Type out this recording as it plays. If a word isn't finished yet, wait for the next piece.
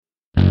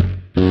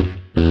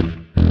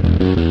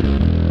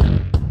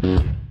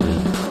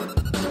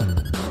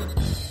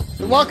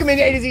Welcome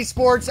into A to Z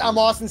Sports. I'm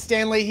Austin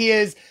Stanley. He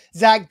is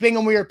Zach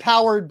Bingham. We are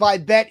powered by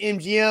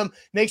BetMGM.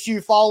 Make sure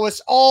you follow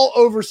us all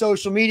over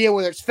social media,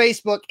 whether it's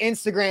Facebook,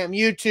 Instagram,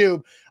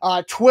 YouTube,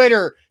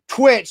 Twitter,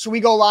 Twitch.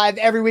 We go live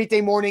every weekday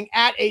morning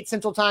at 8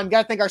 Central Time.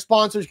 Got to thank our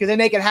sponsors because they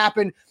make it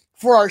happen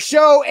for our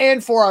show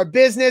and for our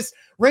business.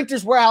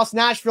 Renters Warehouse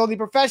Nashville, the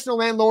professional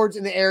landlords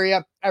in the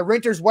area at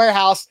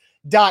renterswarehouse.com.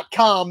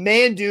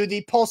 Mandu,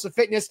 the pulse of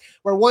fitness,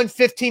 where one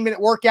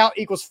 15-minute workout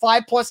equals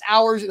 5+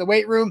 hours in the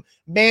weight room.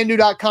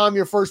 Mandu.com,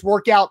 your first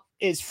workout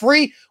is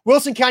free.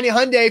 Wilson County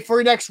Hyundai for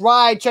your next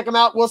ride. Check them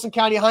out,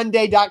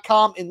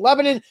 wilsoncountyhyundai.com in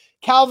Lebanon.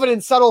 Calvin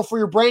and Settle for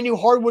your brand new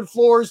hardwood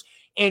floors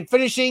and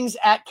finishings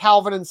at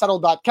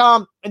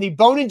calvinandsettle.com. And the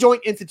Bone and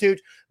Joint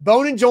Institute,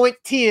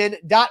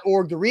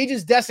 boneandjointtn.org, the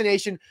region's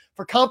destination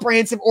for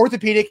comprehensive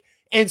orthopedic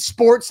and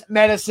sports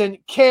medicine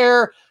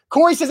care.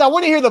 Corey says, I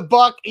want to hear the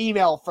Buck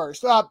email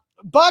first.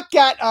 Buck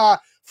got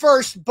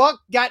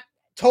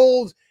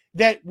told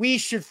that we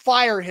should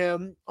fire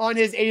him on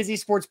his A to Z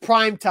Sports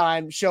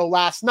primetime show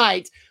last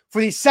night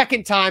for the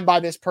second time by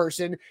this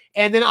person.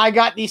 And then I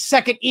got the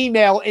second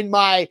email in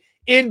my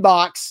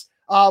inbox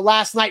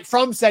last night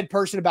from said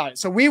person about it.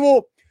 So we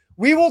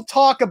will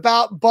talk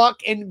about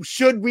Buck and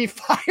should we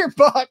fire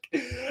Buck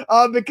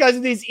because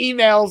of these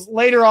emails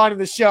later on in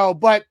the show.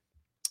 But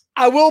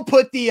I will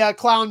put the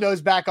clown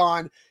nose back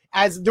on,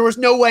 as there was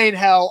no way in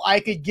hell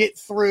I could get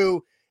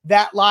through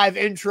that live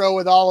intro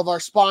with all of our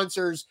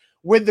sponsors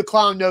with the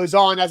clown nose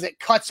on, as it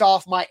cuts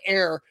off my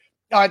air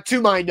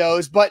to my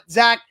nose. But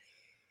Zach,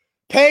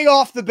 paying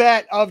off the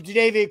bet of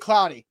Jadeveon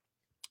Clowney.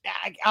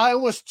 I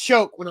almost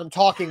choke when I'm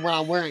talking when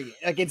I'm wearing it.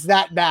 Like, it's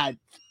that bad.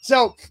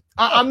 So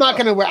I'm not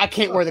going to I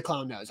can't wear the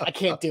clown nose. I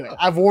can't do it.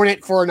 I've worn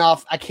it for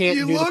enough. I can't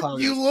do the clown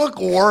nose. You look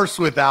worse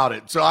without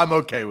it. So I'm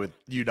okay with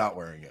you not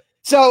wearing it.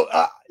 So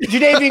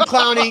Jadeveon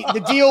Clowney,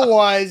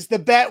 the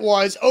bet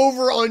was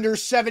over under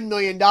 $7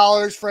 million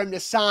for him to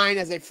sign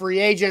as a free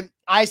agent.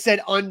 I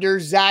said under.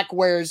 Zach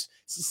went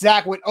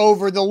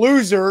over. The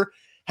loser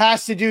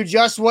has to do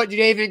just what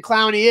Jadeveon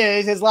Clowney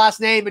is, his last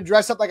name, and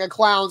dress up like a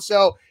clown.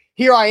 So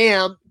here I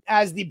am,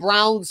 as the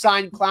Browns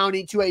signed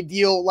Clowney to a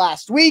deal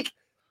last week,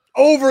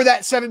 over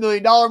that $7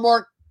 million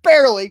mark,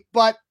 barely,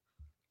 but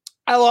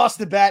I lost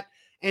the bet.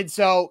 And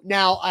so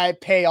now I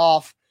pay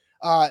off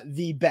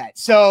the bet.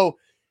 So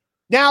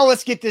now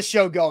let's get this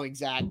show going,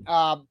 Zach.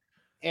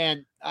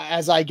 And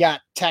as I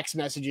got text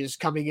messages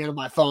coming in on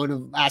my phone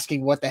of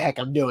asking what the heck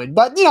I'm doing,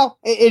 but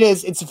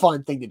it's a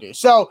fun thing to do.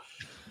 So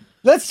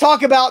let's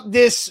talk about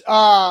this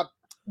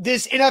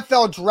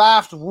NFL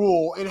draft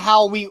rule and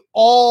how we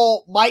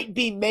all might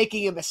be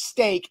making a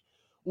mistake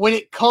when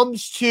it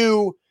comes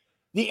to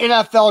the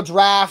NFL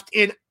draft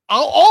in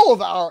all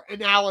of our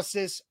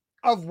analysis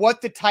of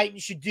what the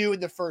Titans should do in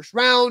the first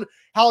round,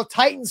 how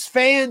Titans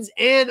fans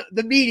and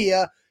the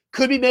media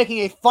could be making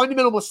a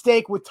fundamental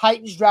mistake with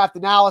Titans draft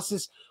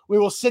analysis. We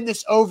will send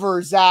this over,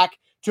 Zach,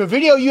 to a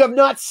video you have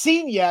not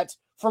seen yet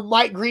from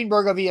Mike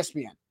Greenberg of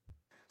ESPN.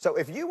 So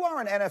if you are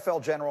an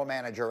NFL general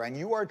manager and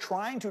you are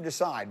trying to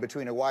decide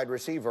between a wide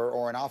receiver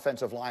or an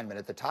offensive lineman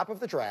at the top of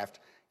the draft,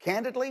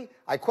 candidly,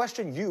 I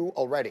question you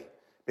already,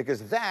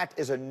 because that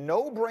is a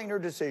no-brainer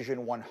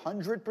decision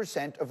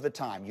 100% of the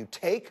time. You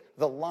take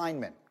the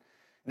lineman.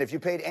 And if you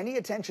paid any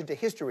attention to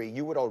history,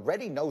 you would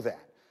already know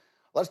that.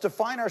 Let's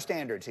define our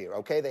standards here,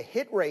 okay? The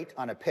hit rate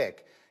on a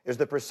pick is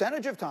the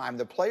percentage of time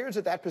the players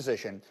at that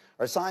position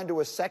are signed to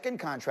a second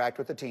contract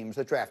with the teams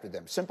that drafted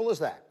them. Simple as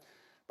that.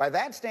 By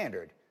that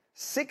standard,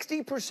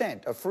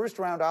 60% of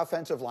first-round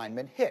offensive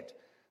linemen hit.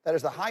 That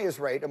is the highest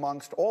rate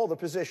amongst all the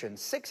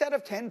positions. 6 out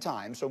of 10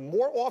 times, so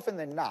more often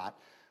than not,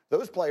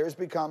 those players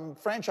become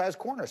franchise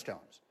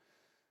cornerstones.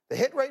 The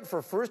hit rate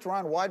for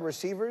first-round wide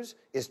receivers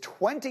is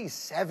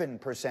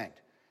 27%.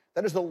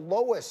 That is the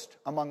lowest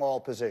among all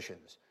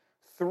positions.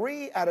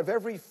 3 out of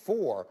every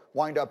 4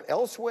 wind up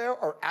elsewhere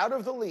or out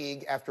of the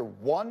league after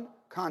one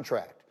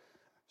contract.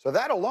 So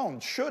that alone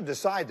should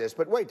decide this,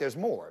 but wait, there's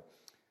more.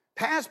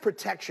 Pass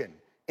protection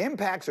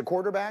impacts a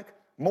quarterback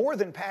more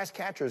than pass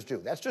catchers do.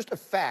 That's just a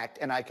fact,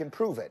 and I can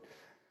prove it.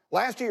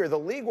 Last year, the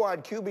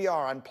league-wide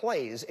QBR on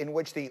plays in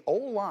which the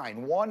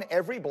O-line won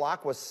every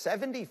block was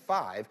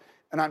 75,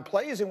 and on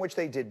plays in which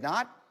they did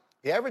not,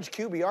 the average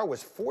QBR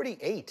was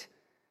 48.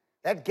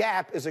 That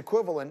gap is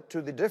equivalent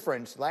to the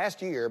difference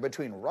last year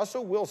between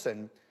Russell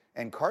Wilson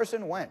and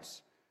Carson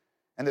Wentz.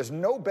 And there's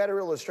no better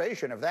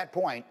illustration of that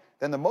point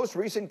than the most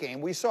recent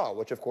game we saw,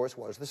 which of course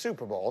was the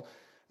Super Bowl.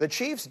 The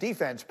Chiefs'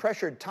 defense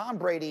pressured Tom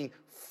Brady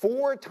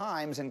 4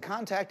 times and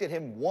contacted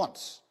him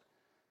once.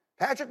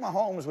 Patrick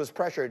Mahomes was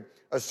pressured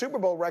a Super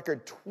Bowl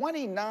record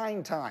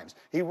 29 times.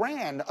 He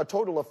ran a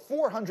total of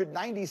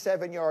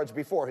 497 yards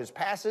before his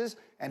passes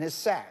and his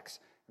sacks.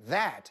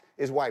 That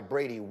is why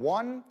Brady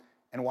won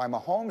and why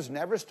Mahomes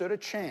never stood a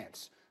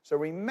chance. So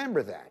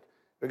remember that,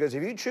 because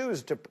if you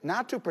choose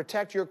not to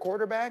protect your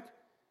quarterback,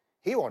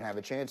 he won't have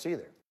a chance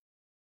either.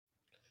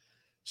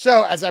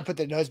 So as I put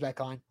the nose back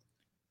on,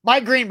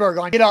 Mike Greenberg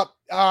on Get Up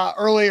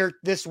earlier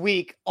this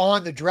week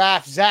on the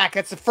draft. Zach,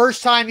 that's the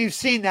first time you've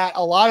seen that.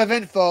 A lot of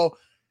info.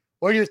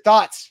 What are your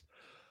thoughts?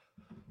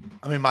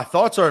 I mean, my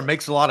thoughts are it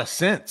makes a lot of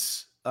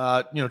sense.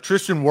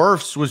 Tristan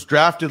Wirfs was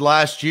drafted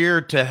last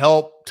year to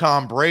help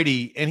Tom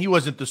Brady, and he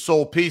wasn't the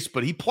sole piece,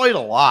 but he played a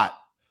lot.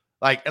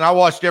 And I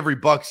watched every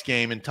Bucs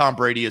game, and Tom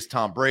Brady is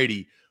Tom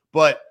Brady.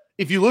 But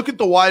if you look at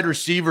the wide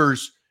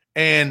receivers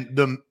and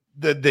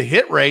the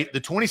hit rate,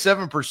 the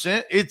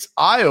 27%, it's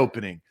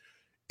eye-opening.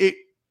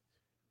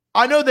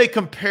 I know they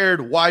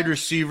compared wide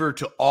receiver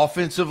to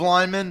offensive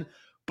linemen,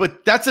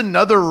 but that's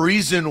another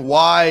reason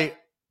why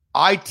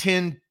I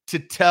tend to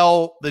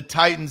tell the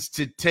Titans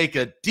to take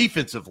a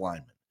defensive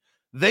lineman.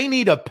 They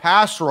need a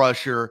pass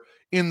rusher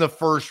in the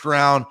first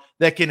round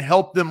that can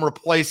help them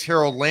replace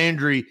Harold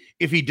Landry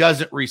if he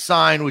doesn't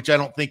resign, which I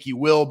don't think he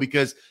will,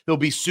 because he'll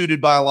be suited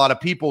by a lot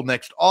of people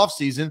next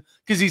offseason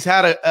because he's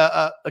had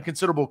a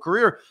considerable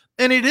career.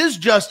 And it is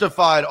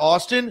justified,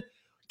 Austin.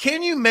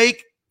 Can you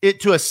make it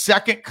to a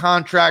second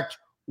contract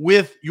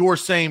with your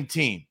same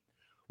team?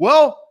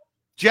 Well,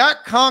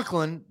 Jack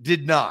Conklin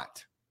did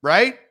not,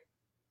 right?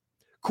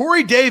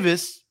 Corey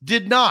Davis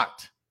did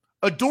not.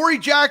 Adoree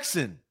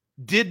Jackson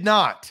did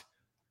not.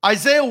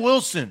 Isaiah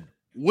Wilson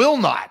will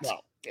not. No,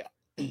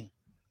 yeah.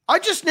 I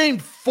just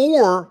named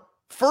 4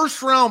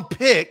 first-round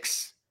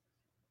picks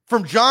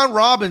from John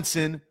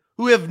Robinson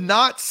who have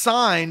not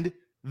signed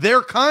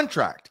their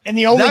contract. And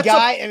the only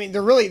guy,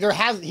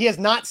 he has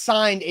not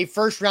signed a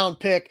first-round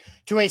pick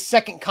to a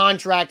second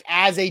contract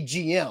as a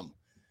GM,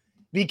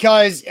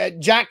 because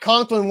Jack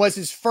Conklin was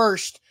his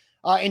first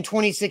in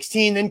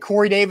 2016, then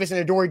Corey Davis and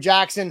Adoree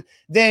Jackson.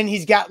 Then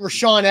he's got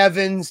Rashaan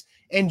Evans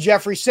and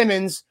Jeffrey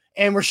Simmons,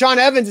 and Rashaan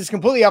Evans is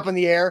completely up in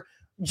the air.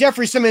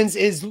 Jeffrey Simmons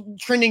is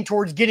trending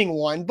towards getting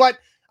one, but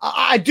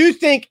I do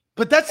think.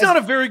 But that's not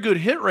a very good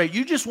hit rate.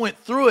 You just went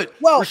through it.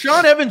 Well,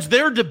 Rashaan Evans,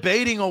 they're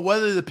debating on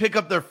whether to pick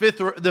up their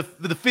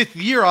the fifth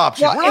year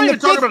option. Well, we're not even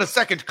talking about a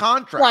second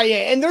contract. Right,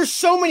 yeah. And there's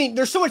so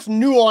much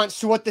nuance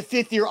to what the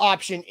 5th year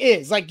option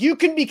is. Like, you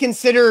can be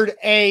considered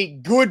a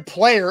good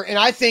player, and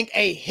I think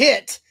a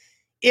hit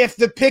if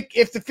the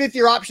 5th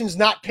year option is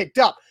not picked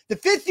up. The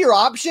 5th year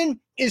option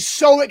is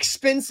so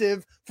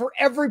expensive for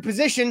every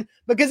position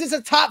because it's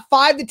a top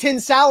 5 to 10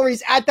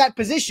 salaries at that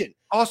position.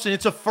 Austin,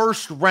 it's a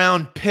first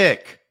round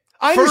pick.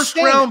 I First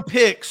understand. round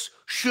picks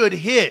should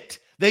hit.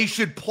 They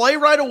should play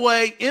right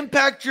away,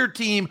 impact your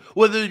team,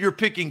 whether you're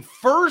picking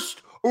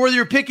first or whether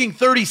you're picking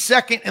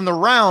 32nd in the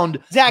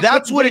round. Zach,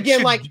 that's but what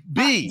again, it should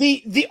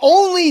be. The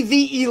only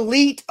the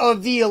elite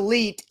of the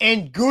elite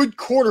and good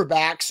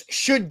quarterbacks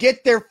should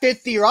get their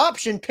 5th year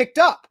option picked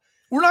up.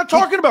 We're not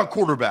talking about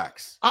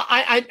quarterbacks.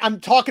 I'm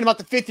talking about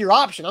the 5th year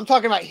option. I'm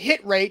talking about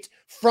hit rate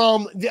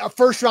from the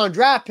first round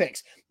draft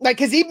picks. Like,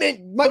 because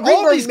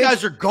all these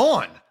guys are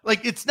gone.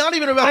 Like, it's not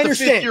even about the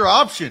 5th year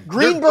option.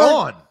 Greenberg, they're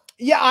gone.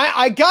 Yeah,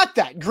 I got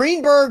that.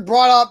 Greenberg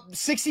brought up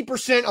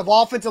 60% of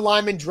offensive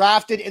linemen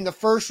drafted in the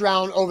first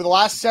round over the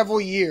last several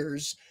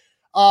years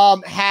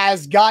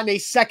has gotten a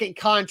second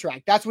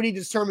contract. That's what he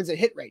determines at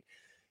hit rate.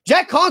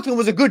 Jack Conklin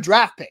was a good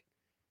draft pick.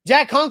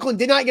 Jack Conklin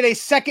did not get a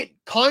second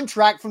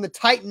contract from the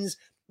Titans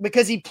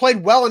because he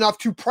played well enough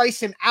to price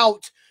him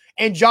out,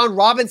 and John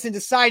Robinson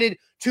decided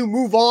to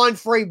move on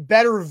for a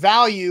better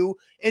value.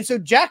 And so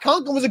Jack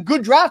Conklin was a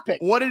good draft pick.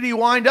 What did he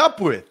wind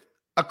up with?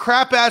 A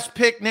crap-ass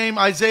pick named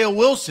Isaiah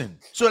Wilson.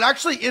 So it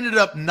actually ended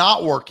up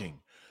not working.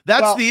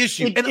 That's the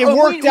issue. It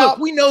worked out.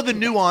 We know the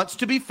nuance.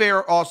 To be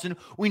fair, Austin,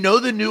 we know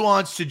the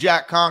nuance to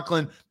Jack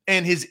Conklin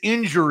and his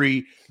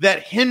injury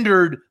that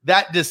hindered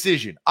that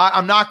decision.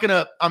 I'm not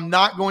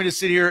going to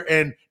sit here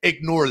and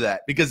ignore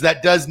that because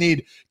that does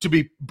need to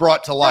be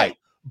brought to light. Right.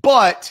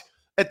 But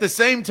at the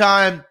same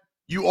time,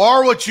 you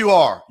are what you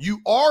are. You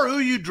are who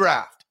you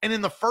draft. And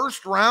in the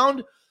first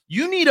round,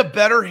 you need a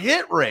better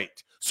hit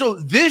rate. So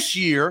this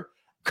year,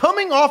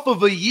 coming off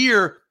of a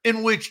year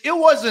in which it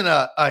wasn't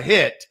a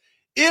hit,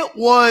 it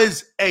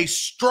was a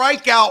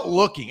strikeout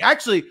looking.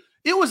 Actually,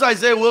 it was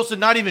Isaiah Wilson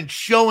not even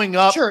showing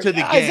up to the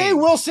game. Isaiah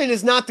Wilson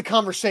is not the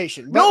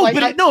conversation. No.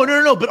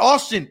 But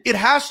Austin, it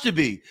has to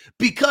be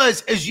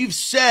because, as you've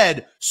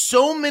said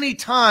so many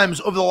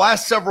times over the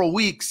last several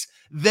weeks,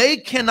 they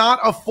cannot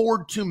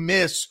afford to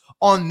miss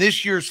on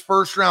this year's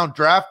first round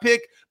draft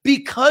pick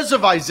because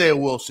of Isaiah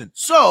Wilson.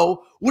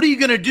 So what are you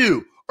going to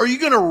do? Are you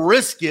going to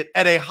risk it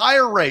at a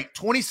higher rate,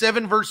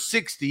 27 versus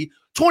 60,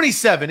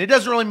 27? It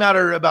doesn't really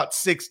matter about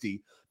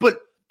 60, but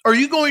are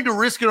you going to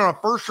risk it on a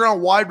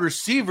first-round wide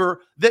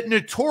receiver that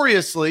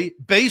notoriously,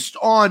 based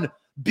on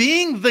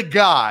being the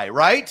guy,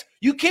 right?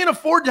 You can't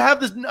afford to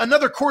have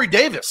another Corey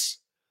Davis.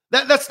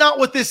 That's not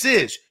what this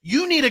is.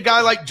 You need a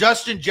guy like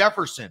Justin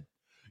Jefferson.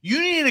 You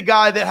need a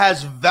guy that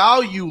has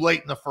value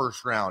late in the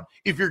first round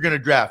if you're going to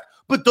draft.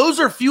 But those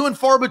are few and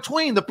far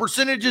between. The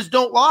percentages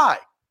don't lie.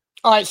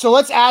 All right, so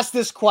let's ask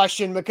this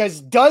question,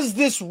 because does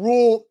this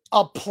rule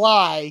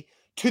apply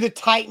to the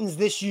Titans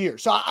this year?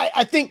 So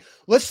I think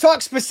let's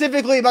talk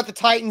specifically about the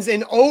Titans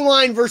in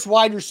O-line versus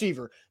wide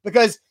receiver,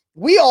 because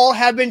we all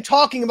have been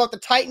talking about the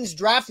Titans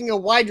drafting a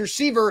wide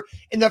receiver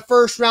in the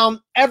first round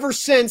ever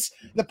since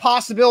the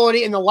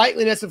possibility and the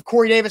likeliness of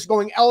Corey Davis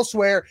going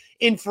elsewhere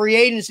in free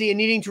agency and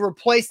needing to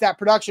replace that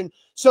production.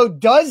 So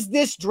does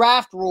this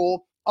draft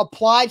rule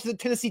apply to the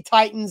Tennessee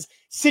Titans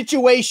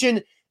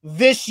situation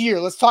this year?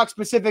 Let's talk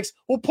specifics.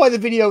 We'll play the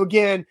video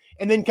again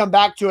and then come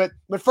back to it.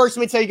 But first,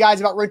 let me tell you guys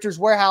about Renters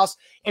Warehouse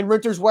and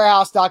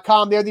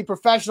renterswarehouse.com. They're the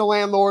professional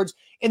landlords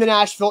in the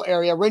Nashville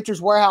area.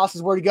 Renters Warehouse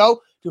is where to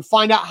go to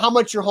find out how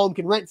much your home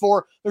can rent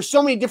for. There's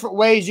so many different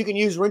ways you can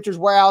use Renters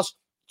Warehouse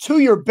to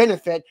your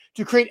benefit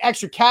to create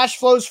extra cash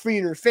flows for you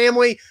and your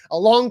family, a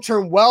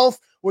long-term wealth,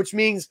 which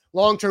means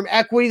long-term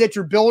equity that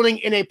you're building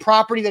in a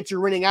property that you're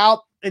renting out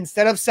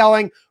instead of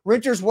selling.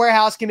 Renters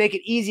Warehouse can make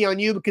it easy on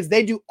you because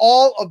they do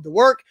all of the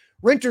work.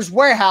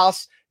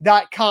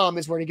 renterswarehouse.com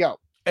is where to go.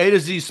 A to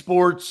Z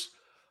Sports.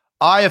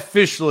 I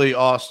officially,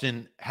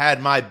 Austin,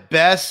 had my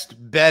best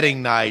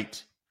betting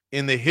night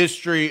in the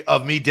history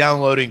of me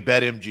downloading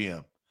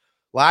BetMGM.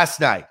 Last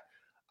night,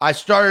 I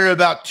started at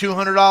about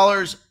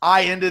 $200.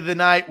 I ended the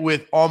night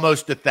with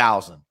almost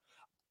 $1,000.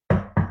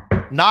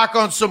 Knock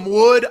on some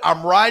wood.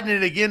 I'm riding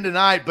it again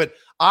tonight, but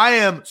I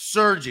am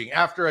surging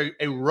after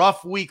a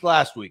rough week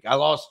last week. I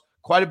lost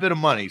quite a bit of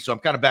money, so I'm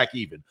kind of back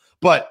even.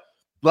 But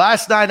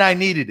last night I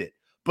needed it.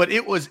 But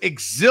it was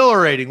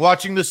exhilarating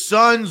watching the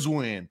Suns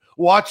win,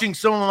 watching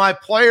some of my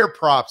player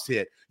props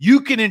hit. You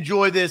can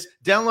enjoy this.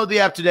 Download the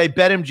app today,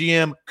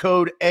 BetMGM,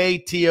 code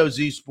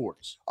ATOZ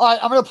Sports. All right,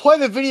 I'm going to play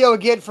the video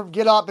again from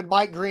Get Up and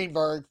Mike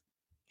Greenberg.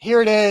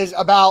 Here it is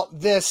about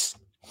this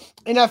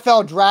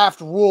NFL draft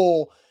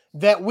rule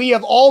that we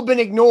have all been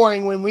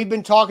ignoring when we've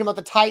been talking about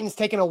the Titans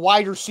taking a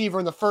wide receiver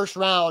in the first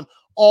round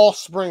all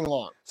spring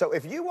long. So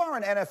if you are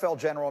an NFL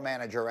general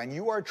manager and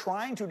you are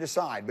trying to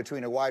decide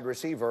between a wide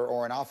receiver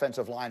or an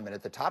offensive lineman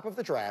at the top of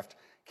the draft,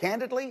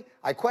 candidly,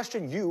 I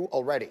question you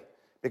already,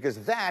 because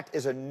that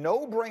is a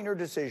no-brainer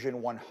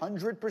decision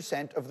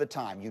 100% of the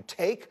time. You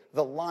take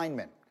the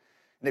lineman.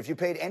 And if you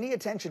paid any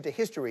attention to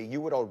history,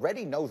 you would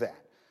already know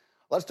that.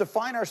 Let's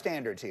define our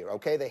standards here,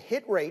 okay? The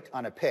hit rate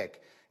on a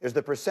pick is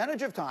the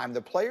percentage of time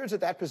the players at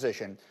that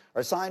position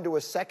are signed to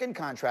a second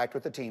contract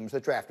with the teams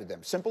that drafted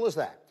them. Simple as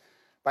that.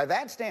 By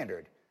that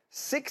standard,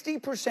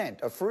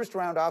 60% of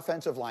first-round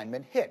offensive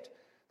linemen hit.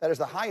 That is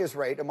the highest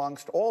rate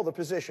amongst all the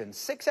positions.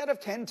 6 out of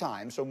 10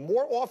 times, so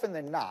more often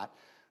than not,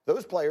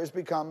 those players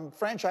become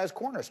franchise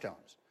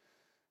cornerstones.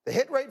 The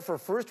hit rate for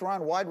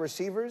first-round wide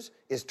receivers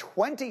is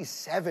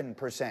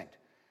 27%.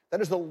 That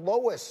is the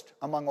lowest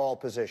among all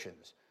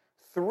positions.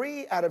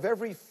 3 out of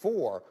every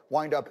 4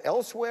 wind up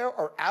elsewhere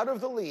or out of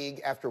the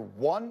league after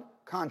one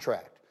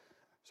contract.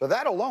 So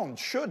that alone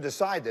should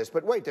decide this,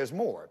 but wait, there's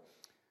more.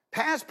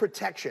 Pass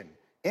protection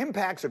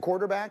impacts a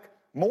quarterback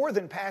more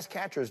than pass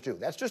catchers do.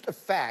 That's just a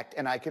fact,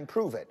 and I can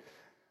prove it.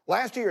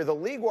 Last year, the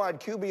league-wide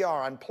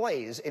QBR on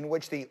plays in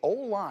which the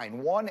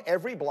O-line won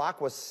every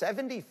block was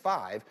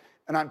 75,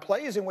 and on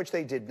plays in which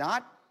they did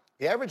not,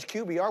 the average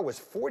QBR was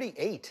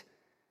 48.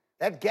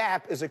 That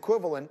gap is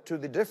equivalent to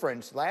the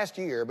difference last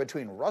year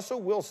between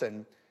Russell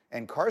Wilson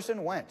and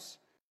Carson Wentz.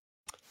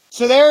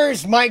 So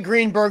there's Mike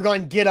Greenberg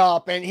on Get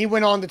Up, and he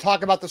went on to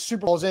talk about the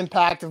Super Bowl's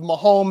impact of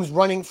Mahomes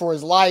running for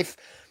his life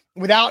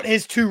without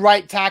his 2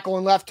 right tackle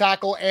and left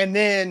tackle, and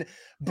then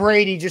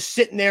Brady just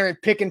sitting there and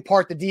picking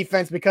apart the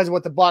defense because of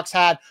what the Bucs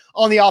had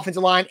on the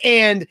offensive line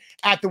and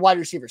at the wide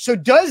receiver. So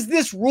does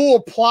this rule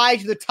apply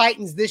to the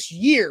Titans this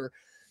year?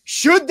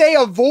 Should they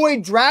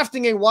avoid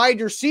drafting a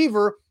wide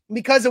receiver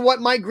because of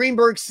what Mike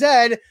Greenberg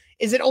said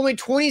is that only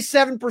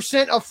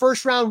 27% of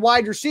first-round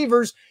wide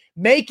receivers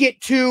make it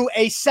to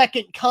a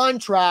second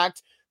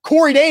contract?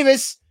 Corey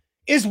Davis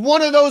is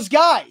one of those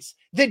guys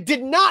that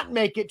did not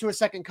make it to a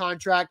second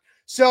contract.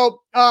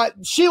 So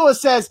Sheila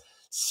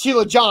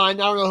John, I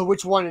don't know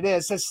which one it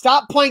is, says,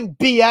 stop playing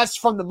BS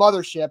from the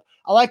mothership.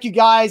 I like you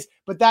guys,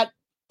 but that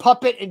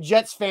puppet and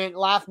Jets fan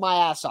laughed my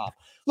ass off.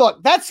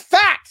 Look, that's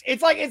fact.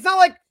 It's not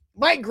like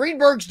Mike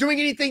Greenberg's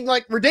doing anything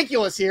like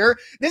ridiculous here.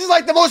 This is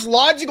like the most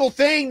logical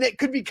thing that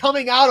could be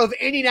coming out of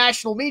any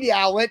national media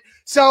outlet.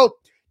 So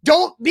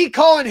don't be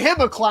calling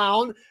him a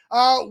clown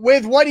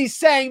with what he's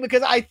saying,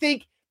 because I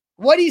think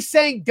what he's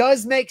saying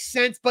does make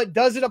sense, but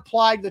does it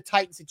apply to the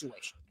Titan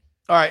situation?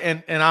 All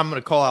right, and I'm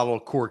going to call out a little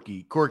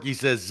Corky. Corky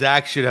says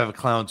Zach should have a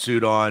clown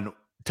suit on.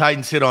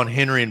 Titans hit on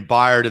Henry and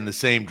Byard in the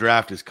same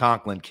draft as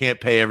Conklin.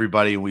 Can't pay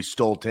everybody, and we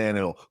stole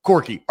Tannehill.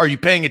 Corky, are you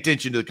paying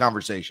attention to the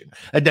conversation?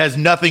 It has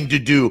nothing to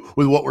do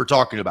with what we're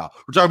talking about.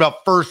 We're talking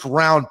about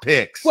first-round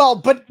picks. Well,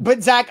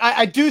 but Zach,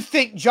 I do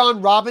think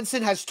John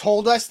Robinson has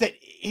told us that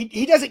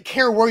he doesn't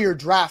care where you're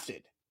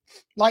drafted.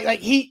 Like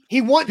he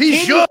wants. He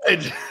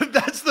should.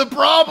 That's the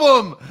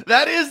problem.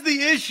 That is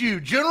the issue.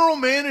 General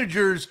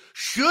managers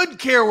should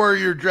care where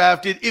you're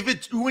drafted. If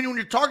it's when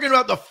you're talking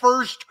about the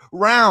first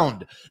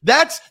round,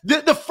 that's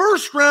the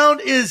first round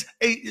is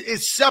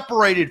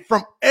separated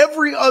from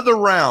every other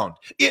round.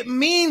 It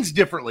means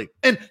differently,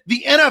 and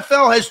the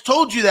NFL has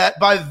told you that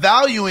by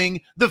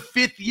valuing the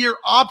 5th-year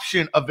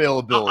option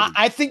availability.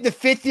 I think the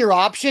 5th-year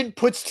option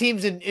puts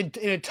teams in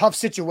a tough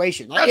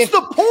situation. That's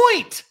the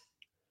point.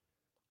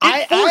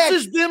 It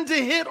forces them to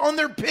hit on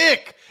their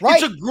pick.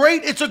 Right.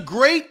 It's a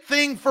great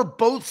thing for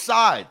both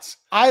sides.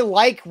 I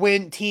like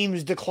when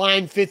teams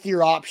decline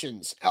 5th-year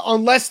options,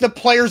 unless the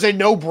player's a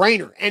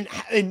no-brainer.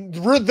 And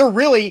they're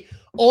really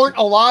aren't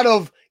a lot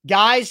of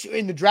guys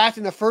in the draft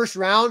in the first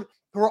round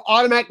who are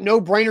automatic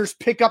no-brainers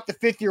pick up the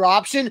fifth-year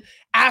option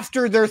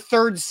after their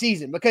third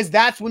season, because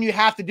that's when you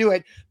have to do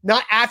it,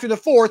 not after the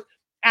fourth,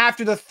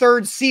 after the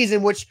third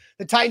season, which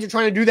the Titans are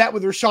trying to do that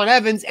with Rashaan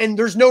Evans, and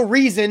there's no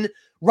reason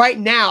right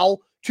now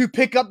to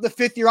pick up the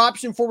fifth-year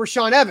option for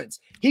Rashaan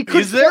Evans. He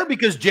could. Is there?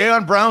 Because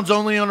Jayon Brown's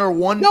only under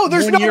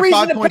there's no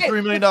reason to pay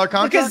 $5.3 million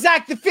contract? Because,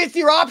 Zach, the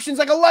fifth-year option is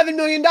like $11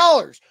 million.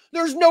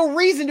 There's no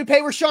reason to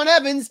pay Rashaan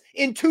Evans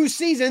in 2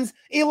 seasons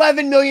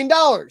 $11 million.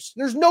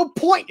 There's no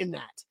point in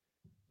that.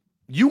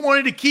 You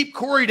wanted to keep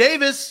Corey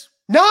Davis.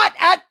 Not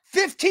at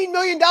 $15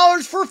 million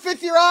for a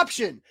fifth-year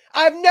option.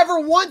 I've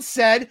never once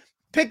said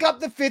pick up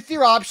the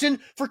fifth-year option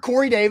for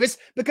Corey Davis,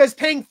 because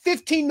paying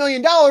 $15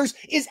 million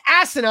is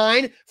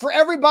asinine for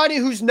everybody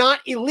who's not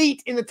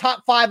elite in the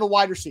top 5 of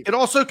wide receivers. It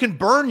also can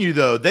burn you,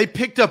 though. They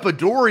picked up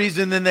Adoree'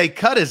 and then they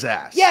cut his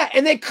ass. Yeah,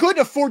 and they could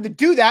afford to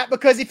do that,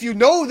 because if you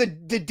know the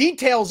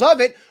details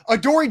of it,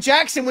 Adoree'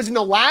 Jackson was in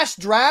the last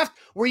draft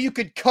where you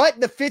could cut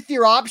the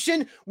fifth-year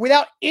option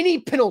without any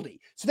penalty.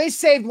 So they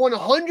saved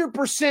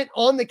 100%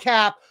 on the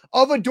cap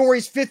of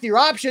Adoree's fifth-year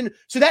option,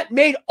 so that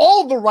made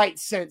all the right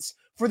sense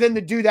for them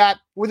to do that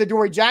with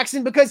Adoree'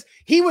 Jackson, because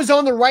he was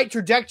on the right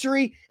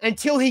trajectory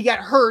until he got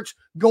hurt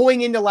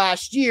going into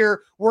last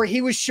year, where he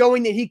was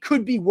showing that he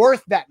could be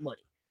worth that money.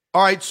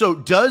 All right, so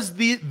does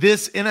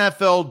this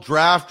NFL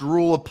draft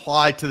rule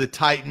apply to the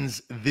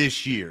Titans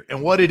this year?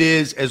 And what it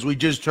is, as we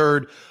just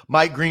heard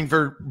Mike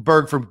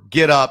Greenberg from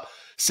Get Up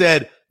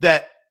said,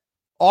 that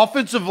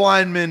offensive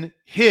linemen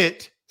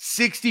hit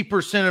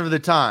 60% of the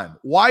time,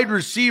 wide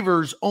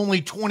receivers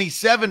only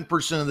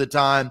 27% of the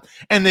time,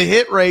 and the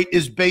hit rate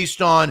is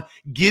based on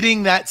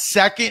getting that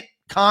second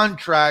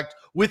contract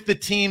with the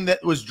team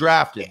that was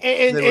drafted.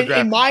 And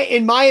in my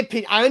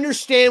opinion, I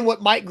understand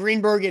what Mike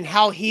Greenberg and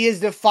how he is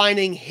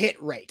defining hit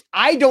rate.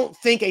 I don't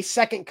think a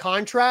second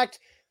contract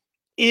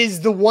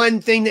is the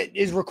one thing that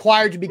is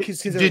required to be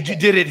considered.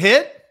 Did it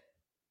hit?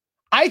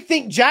 I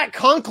think Jack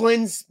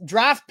Conklin's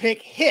draft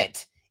pick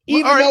hit.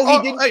 Even though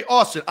he didn't. Hey,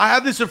 Austin, I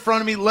have this in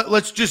front of me.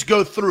 Let's just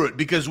go through it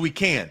because we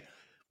can.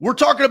 We're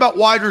talking about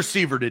wide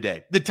receiver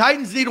today. The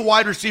Titans need a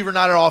wide receiver,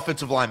 not an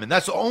offensive lineman.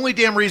 That's the only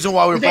damn reason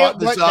why we brought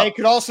this up. They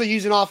could also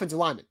use an offensive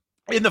lineman.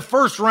 In the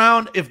first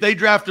round, if they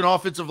draft an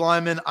offensive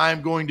lineman,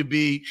 I'm going to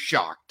be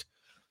shocked.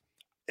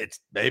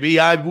 Maybe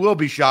I will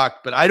be shocked,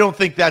 but I don't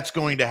think that's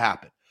going to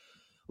happen.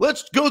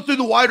 Let's go through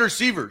the wide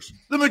receivers.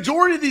 The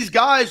majority of these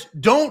guys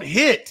don't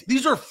hit.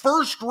 These are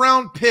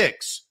first-round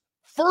picks.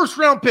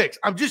 First-round picks.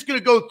 I'm just going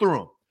to go through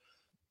them.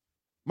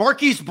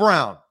 Marquise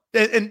Brown.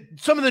 And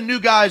some of the new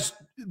guys,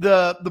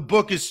 the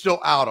book is still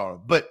out on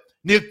them. But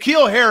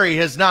N'Keal Harry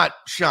has not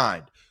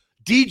shined.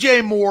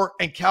 DJ Moore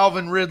and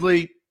Calvin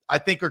Ridley, I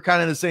think, are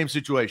kind of in the same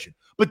situation.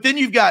 But then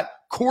you've got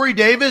Corey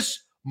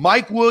Davis,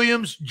 Mike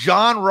Williams,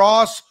 John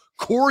Ross,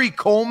 Corey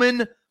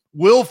Coleman,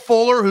 Will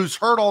Fuller, who's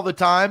hurt all the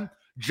time,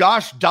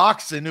 Josh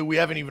Doxson, who we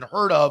haven't even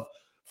heard of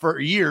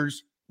for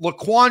years,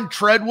 Laquan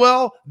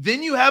Treadwell.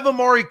 Then you have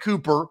Amari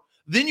Cooper.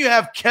 Then you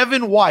have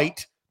Kevin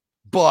White,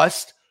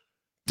 bust.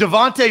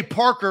 Devontae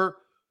Parker,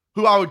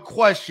 who I would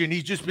question.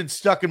 He's just been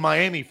stuck in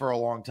Miami for a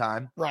long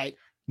time. Right.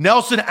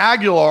 Nelson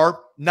Aguilar,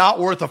 not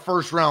worth a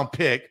first-round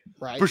pick.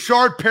 Right.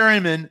 Brashard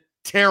Perryman,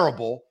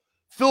 terrible.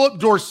 Philip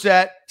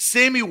Dorsett,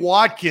 Sammy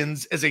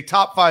Watkins as a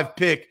top 5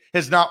 pick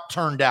has not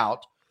turned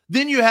out.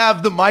 Then you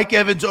have the Mike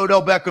Evans,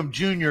 Odell Beckham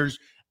Jr.'s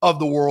of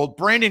the world.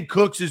 Brandon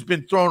Cooks has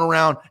been thrown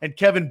around, and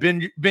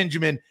Kevin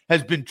Benjamin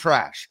has been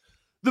trash.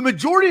 The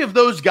majority of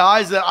those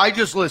guys that I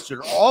just listed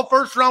are all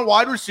first-round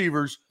wide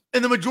receivers,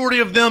 and the majority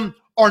of them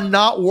are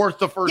not worth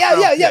the first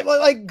round pick. Yeah.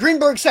 Like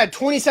Greenberg said,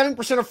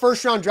 27% of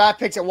first-round draft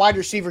picks at wide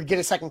receiver get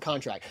a second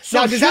contract.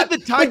 So now, does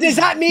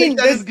that mean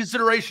that into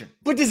consideration?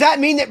 But does that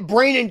mean that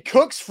Brandon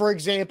Cooks, for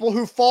example,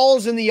 who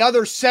falls in the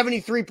other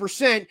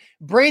 73%,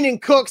 Brandon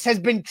Cooks has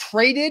been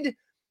traded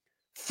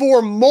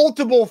for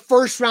multiple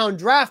first-round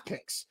draft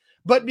picks,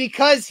 but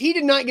because he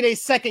did not get a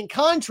second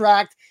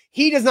contract,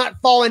 he does not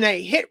fall in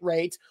a hit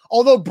rate,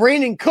 although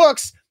Brandon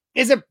Cooks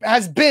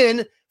has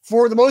been,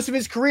 for the most of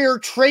his career,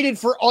 traded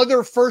for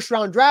other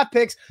first-round draft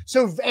picks.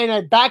 So, and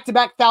a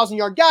back-to-back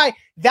 1,000-yard guy,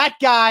 that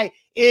guy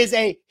is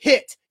a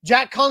hit.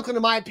 Jack Conklin,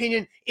 in my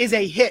opinion, is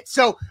a hit.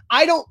 So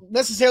I don't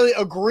necessarily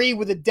agree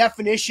with the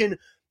definition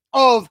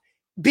of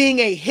being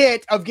a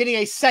hit, of getting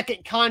a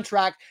second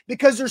contract,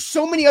 because there's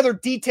so many other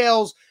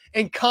details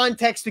and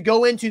context to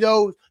go into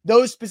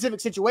those specific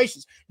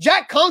situations.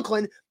 Jack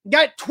Conklin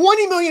got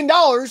 $20 million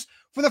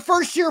for the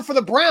first year for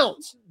the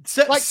Browns.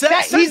 Set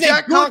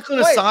Jack Conklin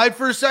aside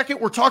for a second.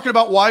 We're talking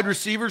about wide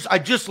receivers. I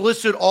just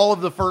listed all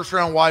of the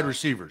first-round wide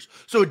receivers.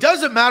 So it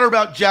doesn't matter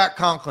about Jack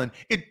Conklin.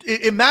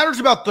 It matters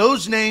about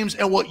those names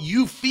and what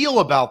you feel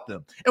about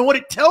them. And what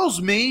it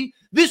tells me,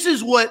 this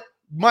is what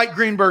Mike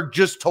Greenberg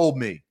just told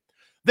me,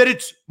 that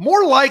it's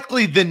more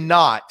likely than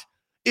not,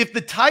 if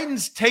the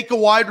Titans take a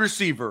wide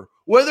receiver,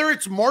 whether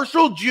it's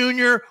Marshall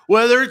Jr.,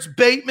 whether it's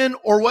Bateman,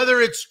 or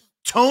whether it's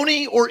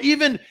Tony, or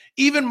even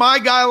my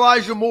guy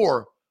Elijah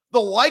Moore, the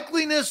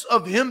likeliness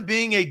of him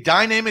being a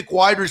dynamic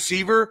wide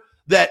receiver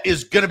that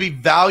is going to be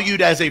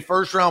valued as a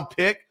first-round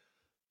pick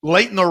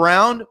late in the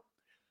round,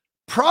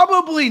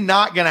 probably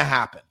not going to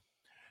happen.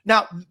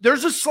 Now,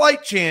 there's a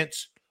slight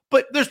chance,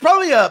 but there's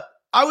probably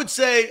I would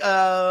say,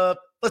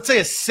 let's say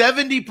a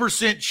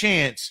 70%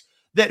 chance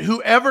that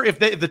whoever, if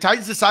the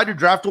Titans decide to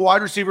draft a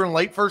wide receiver in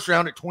late first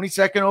round at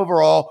 22nd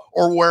overall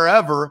or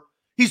wherever,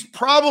 he's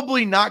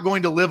probably not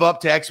going to live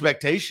up to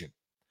expectation.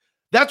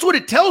 That's what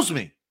it tells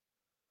me.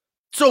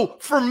 So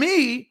for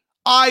me,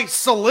 I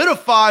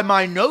solidify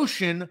my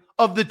notion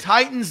of the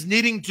Titans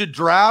needing to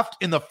draft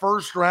in the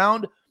first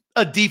round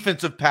a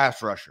defensive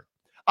pass rusher.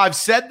 I've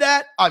said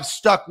that. I've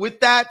stuck with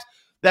that.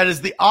 That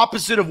is the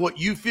opposite of what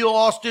you feel,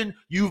 Austin.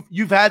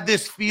 You've had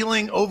this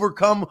feeling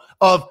overcome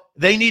of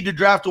they need to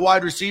draft a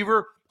wide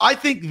receiver. I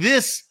think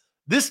this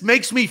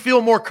makes me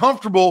feel more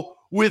comfortable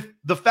with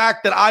the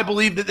fact that I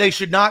believe that they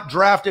should not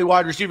draft a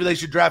wide receiver. They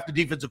should draft a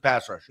defensive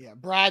pass rusher. Yeah,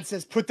 Brad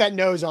says, put that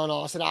nose on,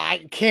 Austin.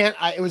 I can't.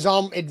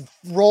 It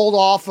rolled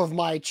off of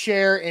my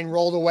chair and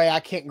rolled away. I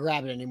can't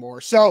grab it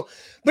anymore. So,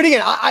 but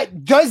again,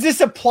 does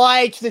this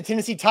apply to the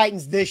Tennessee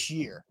Titans this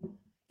year?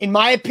 In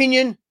my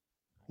opinion,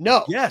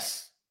 no.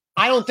 Yes.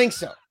 I don't think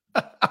so.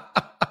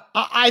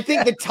 I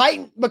think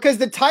because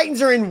the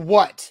Titans are in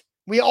what?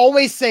 We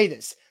always say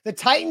this. The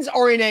Titans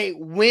are in a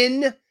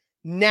win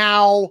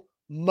now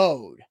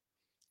mode.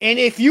 And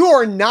if you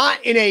are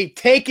not in a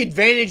take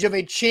advantage of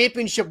a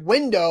championship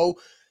window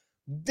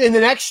in the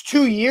next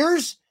 2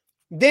 years,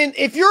 then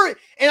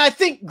and I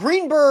think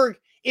Greenberg,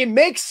 it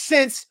makes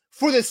sense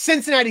for the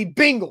Cincinnati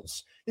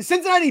Bengals. The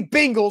Cincinnati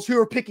Bengals, who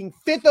are picking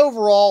 5th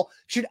overall,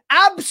 should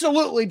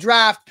absolutely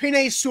draft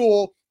Penei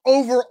Sewell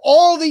over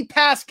all the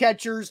pass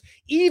catchers,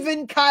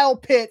 even Kyle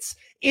Pitts,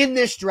 in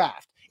this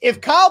draft.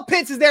 If Kyle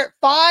Pitts is there at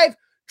 5,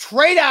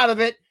 trade out of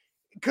it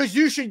because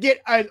you should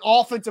get an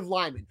offensive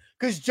lineman.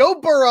 Because Joe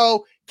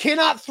Burrow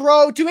cannot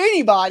throw to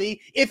anybody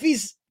if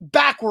he's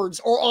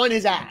backwards or on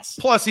his ass.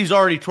 Plus, he's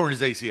already torn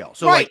his ACL.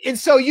 So right. And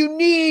so you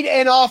need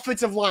an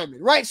offensive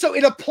lineman, right? So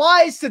it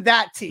applies to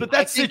that team. But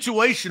that's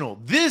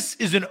situational. This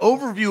is an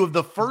overview of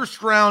the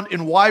first round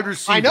in wide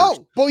receivers. I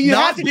know. But you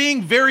not have to,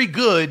 being very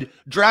good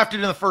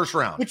drafted in the first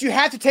round. But you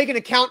have to take an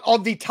account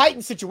of the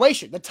Titan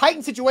situation. The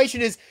Titan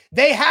situation is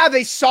they have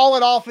a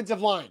solid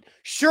offensive line.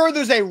 Sure,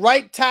 there's a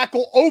right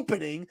tackle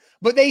opening,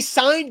 but they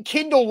signed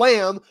Kendall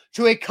Lamb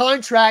to a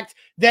contract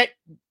that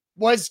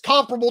was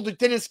comparable to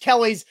Dennis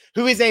Kelly's,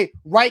 who is a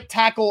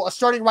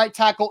starting right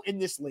tackle in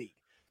this league.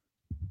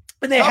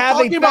 And they have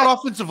talking about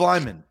offensive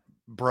linemen,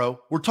 bro.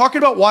 We're talking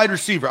about wide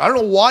receiver. I don't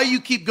know why you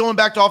keep going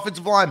back to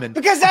offensive linemen.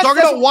 Because we're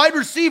talking about wide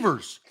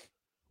receivers.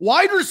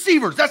 Wide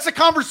receivers. That's the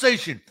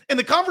conversation. And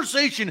the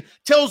conversation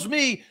tells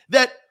me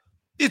that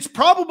it's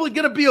probably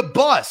going to be a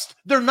bust.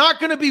 They're not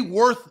going to be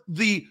worth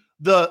the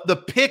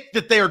pick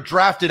that they are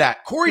drafted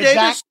at. Corey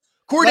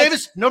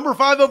Davis, number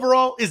 5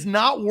 overall, is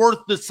not worth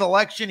the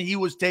selection he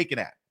was taken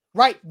at.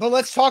 Right, but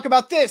let's talk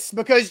about this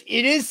because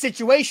it is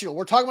situational.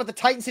 We're talking about the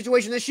Titan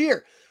situation this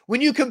year.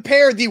 When you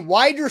compare the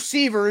wide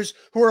receivers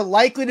who are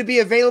likely to be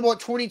available at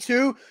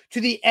 22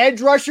 to the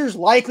edge rushers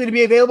likely to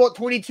be available at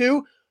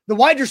 22, the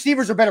wide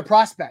receivers are better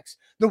prospects.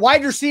 The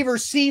wide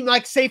receivers seem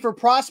like safer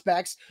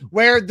prospects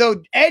where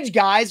the edge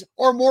guys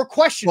are more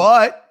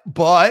questionable.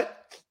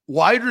 But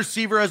wide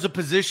receiver as a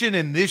position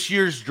in this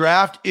year's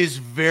draft is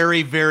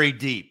very, very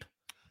deep.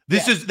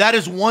 That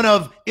is one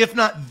of, if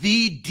not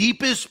the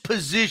deepest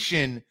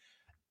position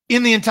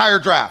in the entire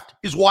draft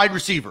is wide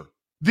receiver.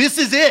 This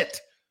is it.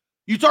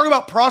 You talk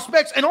about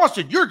prospects, and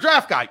Austin, you're a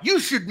draft guy. You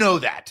should know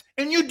that.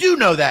 And you do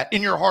know that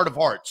in your heart of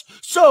hearts.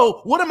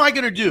 So what am I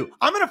going to do?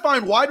 I'm going to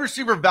find wide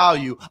receiver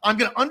value. I'm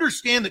going to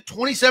understand that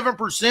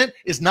 27%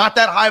 is not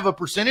that high of a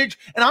percentage.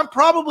 And I'm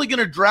probably going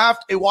to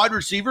draft a wide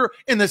receiver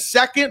in the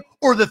 2nd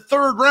or the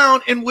 3rd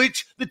round, in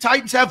which the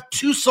Titans have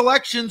 2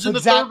 selections in the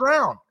 3rd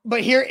round.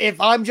 But here, if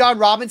I'm John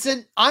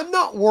Robinson, I'm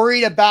not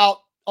worried about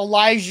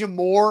Elijah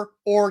Moore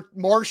or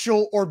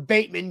Marshall or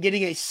Bateman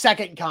getting a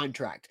 2nd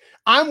contract.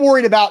 I'm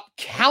worried about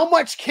how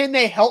much can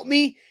they help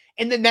me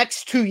in the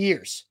next 2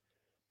 years,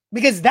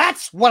 because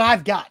that's what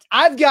I've got.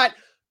 I've got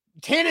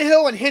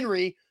Tannehill and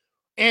Henry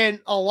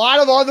and a lot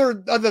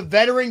of the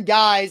veteran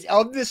guys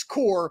of this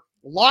core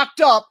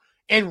locked up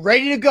and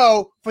ready to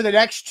go for the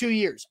next 2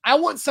 years. I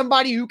want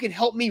somebody who can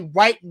help me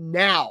right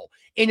now.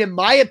 And in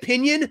my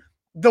opinion,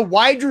 the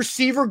wide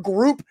receiver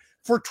group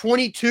for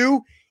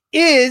 22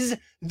 is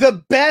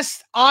the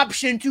best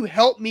option to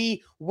help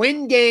me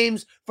win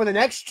games for the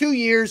next 2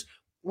 years,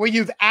 where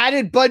you've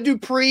added Bud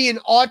Dupree and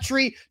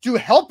Autry to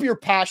help your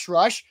pass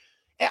rush.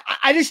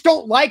 I just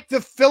don't like the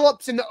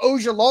Phillips and the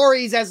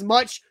Ojularis as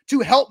much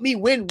to help me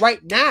win right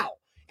now.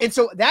 And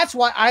so that's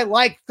why I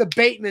like the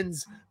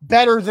Batemans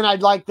better than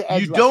I'd like the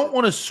edge. You don't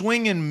want to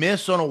swing and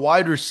miss on a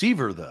wide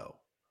receiver, though,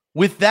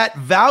 with that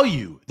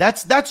value.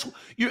 That's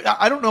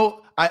I don't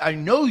know. I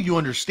know you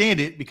understand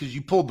it because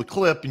you pulled the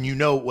clip and you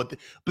know but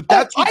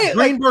that's what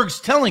Greenberg's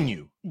telling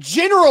you.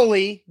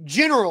 Generally,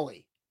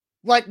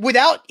 like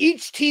without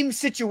each team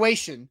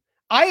situation,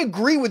 I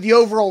agree with the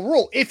overall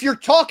rule. If you're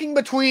talking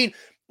between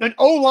an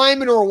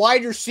O-lineman or a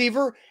wide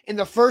receiver in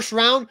the first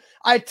round,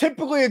 I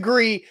typically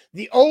agree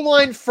the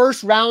O-line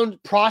first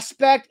round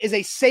prospect is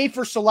a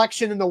safer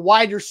selection than the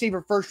wide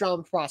receiver first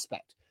round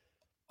prospect.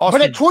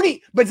 Austin,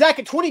 But Zach,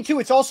 at 22,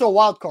 it's also a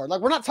wild card.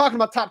 Like, we're not talking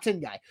about top 10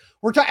 guy.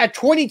 We're talking at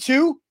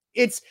 22,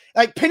 it's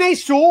like Penei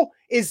Sewell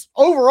is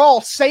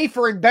overall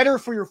safer and better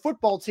for your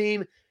football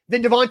team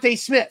than Devontae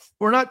Smith.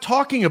 we're not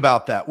talking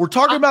about that. We're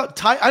talking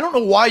about I don't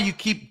know why you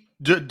keep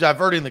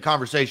diverting the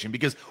conversation,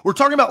 because we're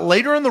talking about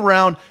later in the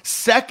round,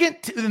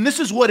 and this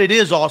is what it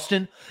is,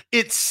 Austin.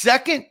 It's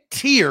second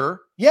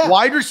tier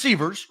wide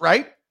receivers,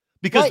 right?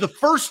 Because the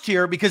first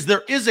tier, because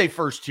there is a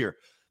first tier.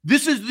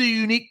 This is the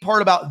unique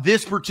part about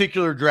this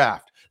particular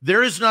draft.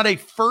 There is not a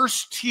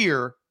first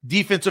tier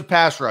defensive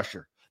pass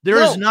rusher.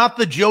 There is not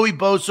the Joey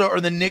Bosa or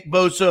the Nick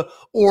Bosa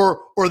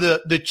or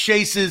the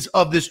chases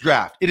of this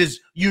draft. It is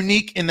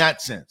unique in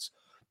that sense.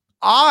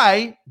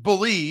 I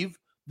believe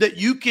that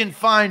you can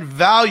find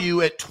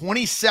value at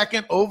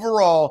 22nd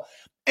overall.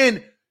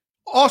 And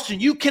Austin,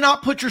 you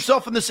cannot put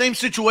yourself in the same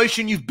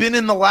situation you've been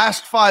in the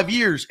last 5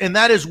 years, and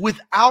that is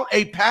without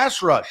a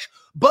pass rush.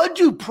 Bud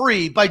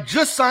Dupree, by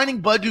just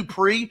signing Bud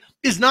Dupree,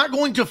 is not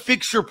going to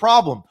fix your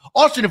problem.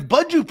 Austin, if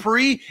Bud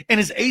Dupree and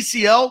his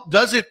ACL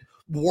doesn't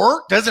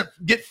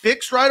get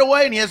fixed right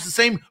away, and he has the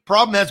same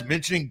problem as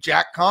mentioning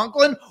Jack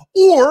Conklin,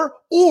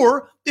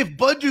 or if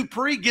Bud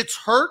Dupree gets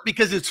hurt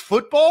because it's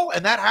football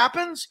and that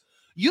happens,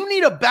 you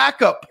need a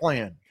backup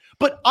plan.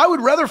 But I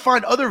would rather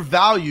find other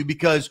value,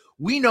 because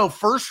we know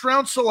first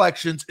round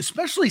selections,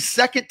 especially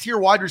second tier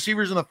wide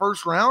receivers in the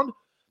first round,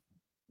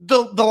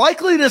 the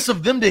likeliness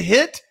of them to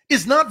hit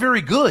is not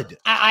very good.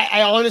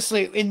 I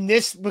honestly, in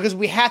this, because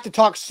we have to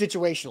talk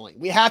situationally,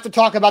 we have to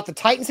talk about the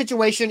Titan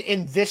situation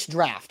in this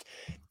draft.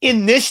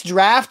 In this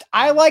draft,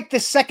 I like the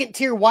second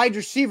tier wide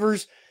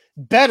receivers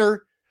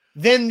better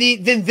than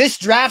this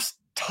draft's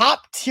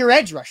top tier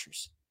edge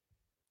rushers.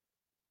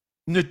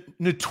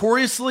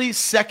 Notoriously,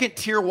 second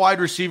tier wide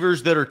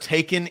receivers that are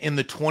taken in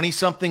the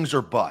 20-somethings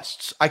are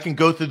busts. I can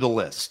go through the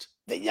list.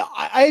 Yeah,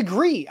 I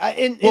agree.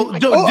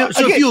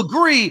 If you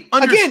agree,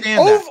 understand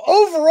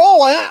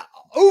that.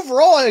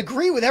 Overall, I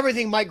agree with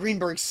everything Mike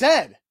Greenberg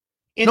said.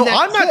 I'm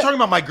not talking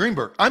about Mike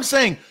Greenberg. I'm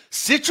saying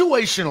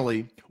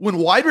situationally, when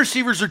wide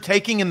receivers are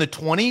taking in the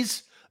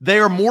 20s, they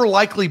are more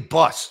likely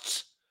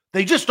busts.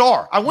 They just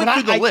are. I went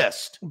through the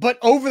list. But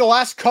over the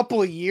last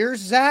couple of years,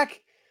 Zach,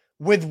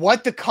 with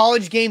what the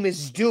college game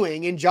is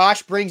doing, and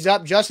Josh brings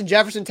up Justin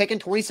Jefferson taking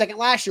 22nd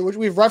last year, which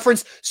we've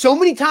referenced so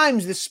many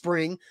times this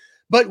spring,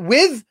 but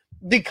with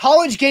the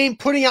college game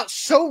putting out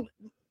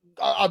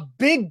a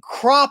big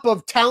crop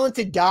of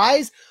talented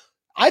guys,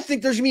 I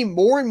think there's going to be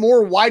more and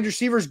more wide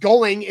receivers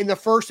going in the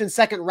first and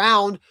second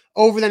round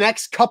over the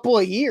next couple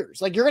of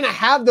years. Like, you're going to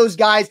have those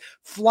guys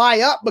fly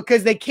up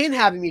because they can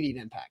have immediate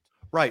impact.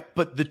 Right.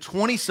 But the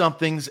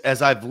 20-somethings,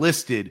 as I've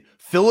listed,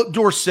 Philip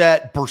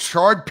Dorsett,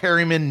 Brashard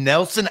Perryman,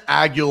 Nelson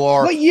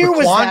Aguilar, what year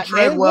was that,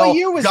 Treadwell, what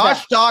year was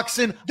Josh that?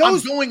 Doxson. I'm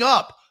going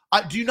up.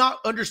 I do not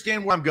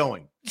understand where I'm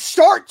going.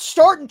 Start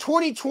in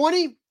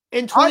 2020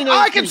 and 2019.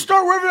 I can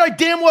start wherever I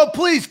damn well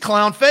please,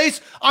 clown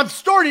face. I'm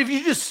starting. If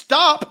you just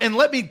stop and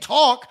let me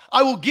talk,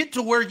 I will get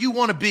to where you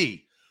want to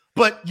be.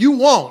 But you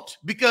won't,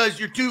 because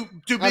you're too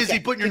busy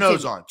putting your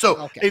nose on.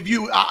 So if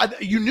you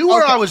knew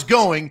where I was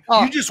going,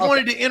 you just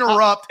wanted to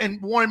interrupt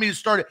and wanted me to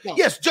start it. No.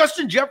 Yes,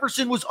 Justin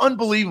Jefferson was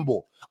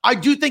unbelievable. I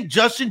do think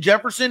Justin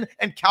Jefferson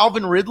and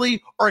Calvin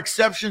Ridley are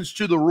exceptions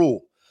to the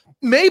rule.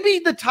 Maybe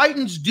the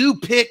Titans do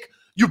pick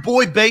your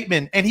boy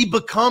Bateman and he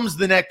becomes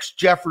the next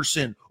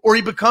Jefferson, or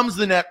he becomes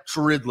the next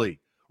Ridley,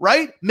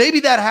 right? Maybe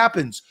that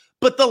happens.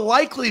 But the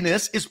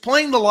likeliness is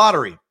playing the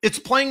lottery. It's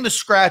playing the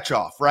scratch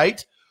off,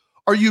 right?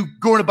 Are you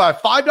going to buy a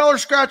 $5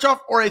 scratch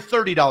off or a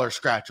 $30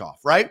 scratch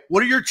off, right?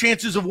 What are your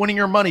chances of winning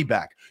your money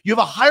back? You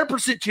have a higher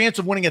percent chance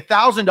of winning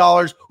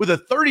 $1,000 with a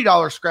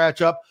 $30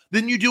 scratch up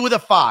than you do with a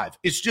 $5.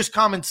 It's just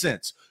common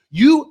sense.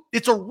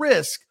 It's a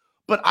risk,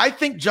 but I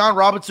think John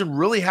Robinson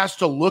really has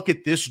to look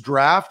at this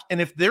draft.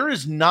 And if there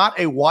is not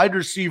a wide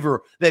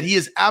receiver that he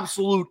is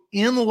absolute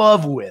in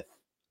love with,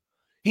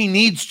 he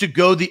needs to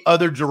go the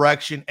other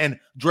direction and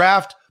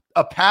draft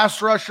a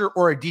pass rusher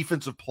or a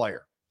defensive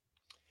player.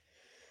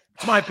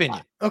 It's my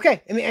opinion.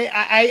 Okay. I mean,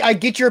 I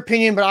get your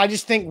opinion, but I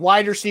just think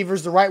wide receiver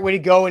is the right way to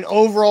go. And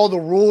overall, the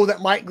rule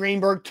that Mike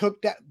Greenberg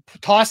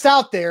tossed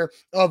out there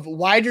of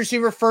wide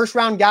receiver first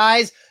round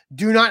guys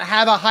do not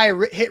have a high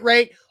hit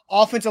rate.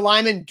 Offensive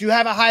linemen do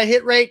have a high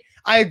hit rate.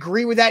 I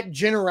agree with that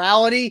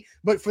generality,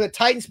 but for the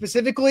Titans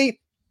specifically,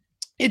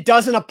 it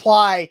doesn't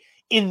apply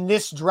in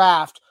this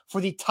draft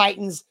for the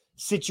Titans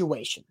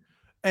situation.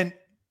 And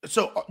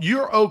so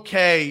you're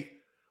okay.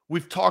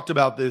 We've talked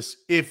about this.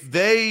 If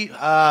they,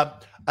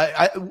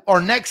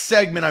 our next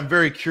segment, I'm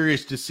very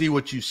curious to see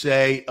what you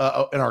say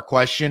in our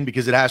question,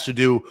 because it has to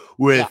do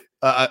with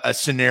a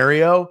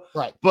scenario.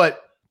 Right.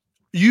 But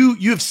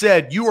you've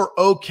said you are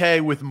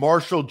okay with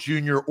Marshall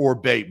Jr. or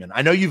Bateman.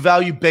 I know you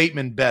value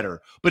Bateman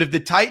better, but if the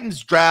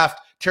Titans draft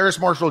Terrace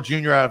Marshall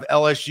Jr. out of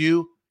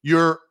LSU,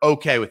 you're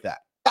okay with that.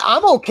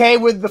 I'm okay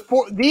with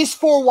these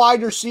four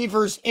wide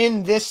receivers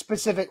in this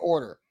specific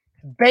order.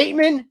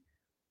 Bateman,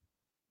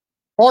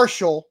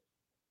 Marshall,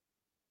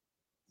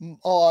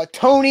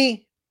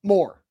 Tony,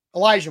 Moore,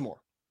 Elijah Moore.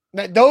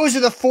 Those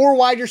are the 4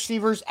 wide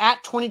receivers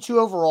at 22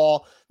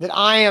 overall that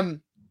I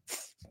am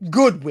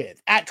good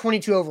with at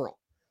 22 overall.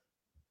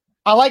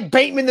 I like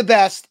Bateman the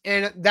best,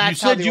 and that's you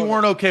said you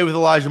weren't okay with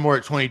Elijah Moore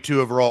at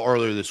 22 overall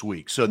earlier this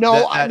week. So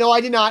no,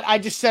 I did not. I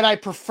just said I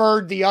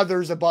preferred the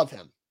others above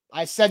him.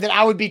 I said that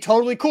I would be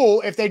totally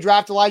cool if they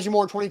draft Elijah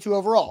Moore 22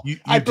 overall.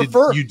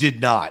 You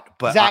did not,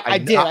 but Zach, I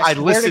did. I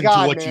listened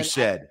to what man. you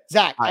said.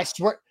 Zach, I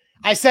swear.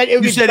 I said it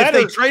would be better.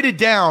 If they traded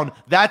down,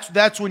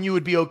 that's when you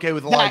would be okay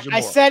with Elijah Moore.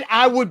 I said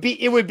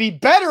it would be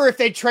better if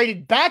they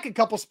traded back a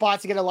couple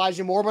spots to get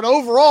Elijah Moore, but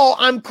overall,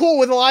 I'm cool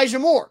with Elijah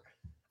Moore.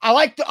 I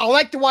like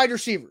the wide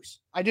receivers.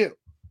 I do.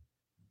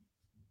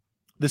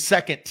 The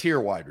second tier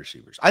wide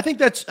receivers. I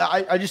think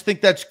I just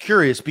think that's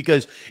curious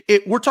because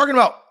we're talking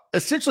about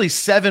essentially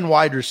 7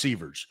 wide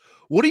receivers.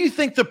 What do you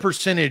think the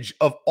percentage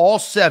of all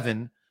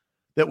 7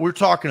 that we're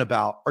talking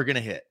about are going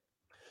to hit?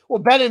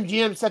 Well,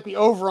 BetMGM set the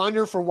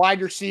over-under for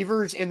wide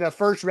receivers in the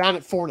first round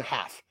at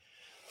 4.5.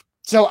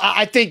 So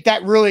I think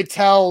that really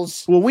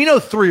tells. Well, we know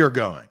 3 are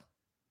going.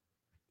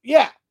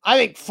 Yeah, I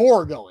think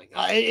 4 are going.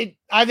 I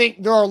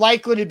think there are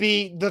likely to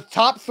be the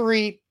top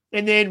 3,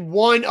 and then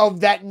one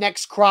of that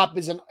next crop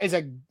is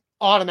a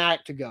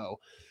automatic to go.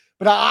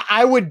 But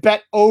I would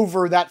bet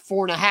over that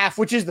 4.5,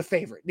 which is the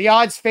favorite. The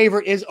odds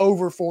favorite is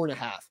over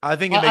 4.5. I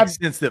think it makes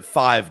sense that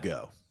 5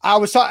 go.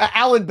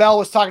 Alan Bell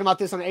was talking about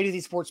this on A to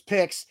Z Sports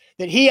Picks,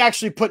 that he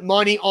actually put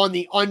money on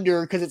the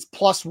under because it's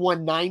plus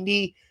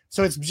 190.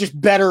 So it's just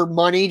better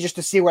money just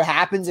to see what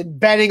happens, and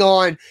betting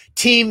on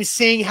teams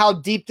seeing how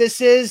deep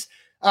this is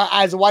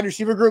as a wide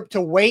receiver group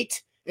to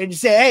wait and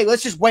just say, hey,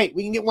 let's just wait.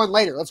 We can get one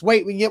later. Let's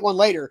wait. We can get one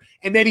later.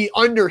 And maybe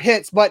under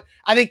hits. But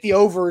I think the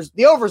over is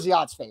the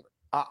odds favorite.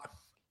 I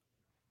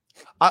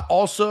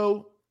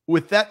also,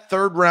 with that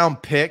 3rd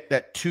round pick,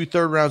 that 2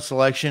 third-round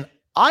selection,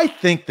 I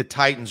think the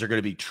Titans are going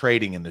to be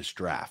trading in this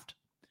draft.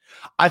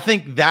 I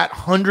think that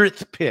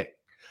 100th pick,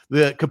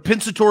 the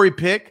compensatory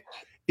pick,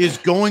 is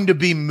going to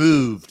be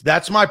moved.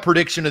 That's my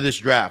prediction of this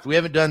draft. We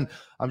haven't done,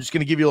 I'm just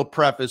going to give you a little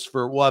preface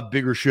for we'll have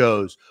bigger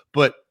shows,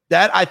 but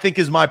that I think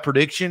is my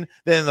prediction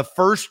that in the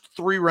first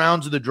 3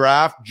 rounds of the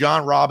draft,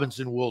 John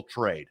Robinson will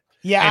trade.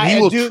 Yeah,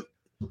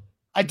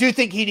 I do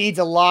think he needs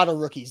a lot of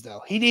rookies,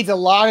 though. He needs a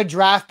lot of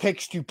draft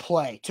picks to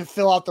play, to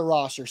fill out the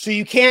roster. So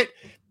he can't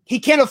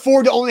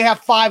afford to only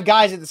have 5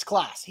 guys in this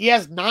class. He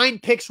has 9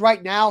 picks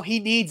right now. He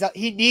needs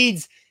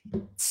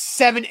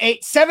 7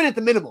 at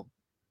the minimum,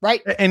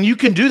 right? And you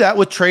can do that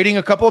with trading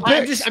a couple of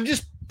picks. I'm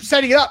just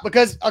setting it up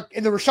because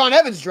in the Rashaan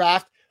Evans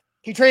draft,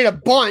 he traded a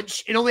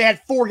bunch and only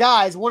had 4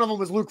 guys. One of them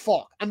was Luke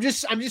Falk. I'm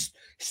just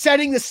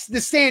setting the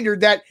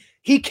standard that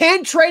he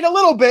can trade a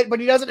little bit, but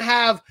he needs to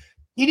have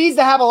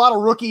a lot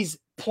of rookies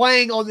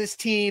playing on this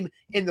team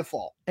in the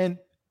fall. And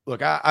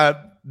look,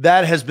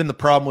 that has been the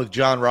problem with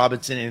John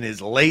Robinson in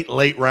his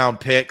late round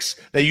picks.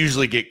 They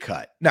usually get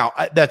cut. Now,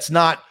 that's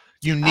not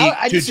unique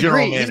to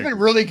general manager. He's been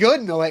really good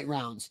in the late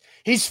rounds.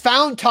 He's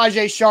found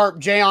Tajay Sharp,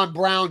 Jayon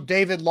Brown,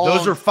 David Long.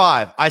 Those are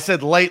 5. I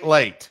said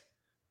late.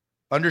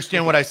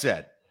 Understand what I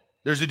said.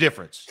 There's a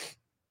difference,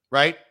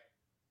 right?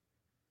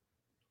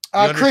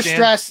 Chris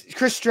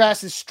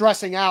Stress is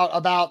stressing out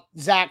about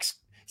Zach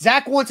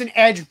wants an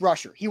edge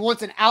rusher. He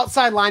wants an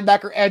outside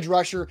linebacker edge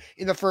rusher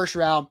in the first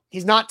round.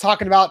 He's not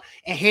talking about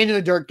a hand in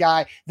the dirt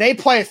guy. They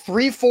play a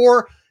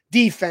 3-4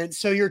 defense,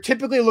 so you're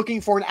typically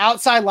looking for an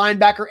outside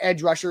linebacker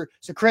edge rusher.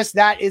 So, Chris,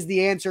 that is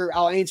the answer.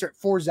 I'll answer it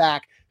for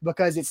Zach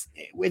because it's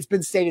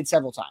been stated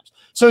several times.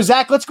 So,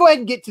 Zach, let's go ahead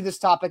and get to this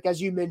topic,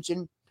 as you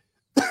mentioned.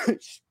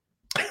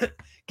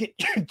 Get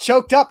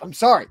choked up. I'm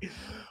sorry.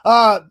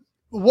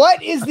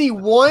 What is the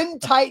one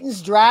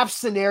Titans draft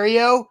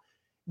scenario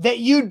that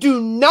you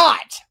do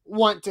not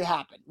want to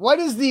happen? What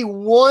is the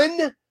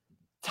one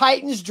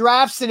Titans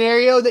draft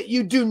scenario that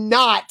you do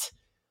not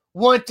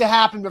want to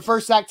happen? But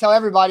first, Zach, tell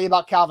everybody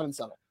about Calvin and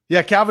Settle.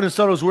 Yeah, Calvin and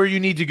Settle is where you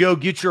need to go.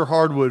 Get your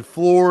hardwood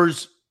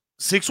floors.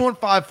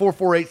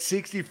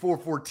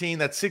 615-448-6414.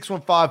 That's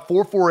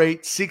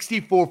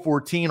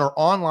 615-448-6414 or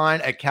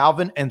online at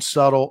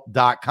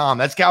calvinandsettle.com.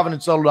 That's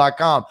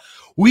calvinandsettle.com.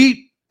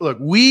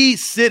 We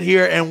sit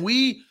here and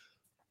we,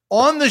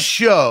 on the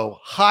show,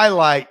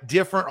 highlight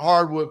different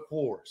hardwood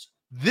floors.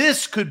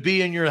 This could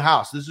be in your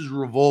house. This is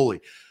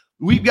Rivoli.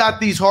 We've got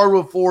these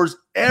hardwood floors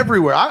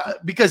everywhere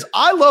because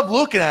I love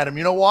looking at them.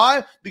 You know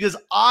why? Because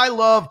I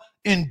love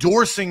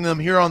endorsing them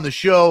here on the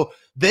show.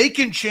 They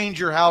can change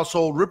your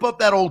household, rip up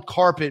that old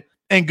carpet,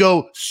 and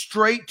go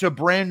straight to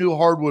brand new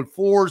hardwood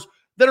floors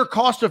that are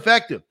cost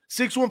effective.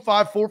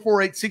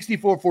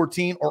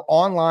 615-448-6414 or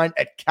online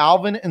at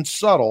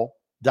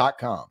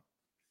calvinandsettle.com.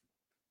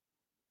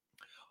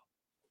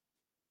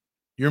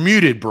 You're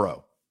muted,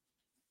 bro.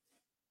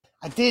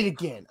 I did it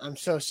again. I'm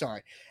so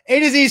sorry. A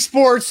to Z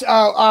Sports,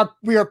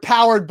 we are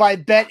powered by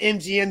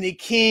BetMGM, the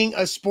king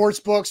of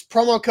sportsbooks.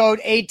 Promo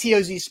code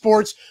ATOZ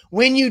Sports.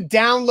 When you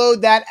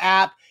download that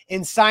app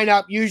and sign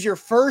up, use your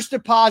first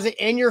deposit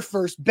and your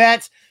first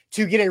bet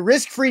to get a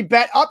risk-free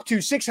bet up to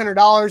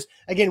 $600.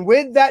 Again,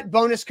 with that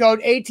bonus code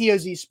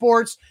ATOZ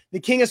Sports, the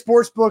king of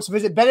sportsbooks.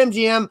 Visit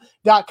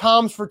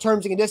betmgm.com for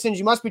terms and conditions.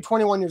 You must be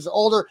 21 years or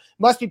older,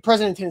 must be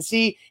present in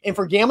Tennessee, and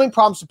for gambling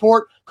problem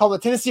support, call the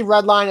Tennessee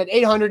Red Line at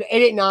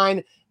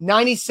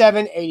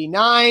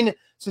 800-889-9789.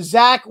 So,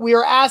 Zach, we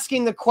are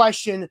asking the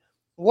question,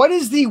 what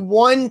is the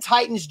one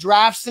Titans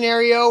draft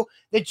scenario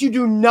that you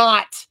do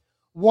not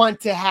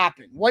want to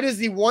happen? What is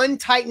the one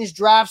Titans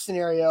draft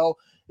scenario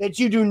that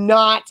you do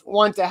not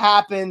want to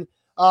happen?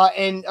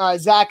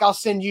 Zach, I'll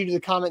send you to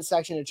the comment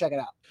section to check it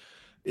out.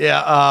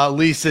 Yeah,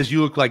 Lee says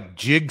you look like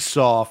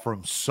Jigsaw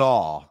from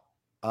Saw.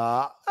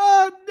 A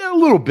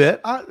little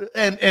bit.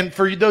 And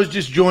for those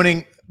just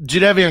joining,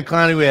 Jadeveon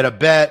Clowney, we had a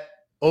bet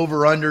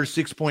over under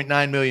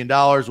 $6.9 million,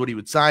 what he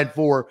would sign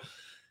for.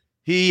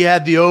 He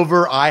had the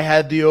over. I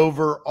had the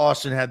over.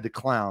 Austin had the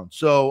clown.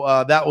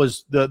 So that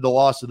was the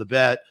loss of the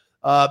bet.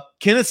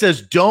 Kenneth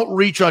says, don't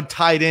reach on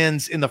tight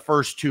ends in the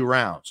first 2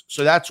 rounds.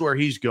 So that's where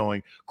he's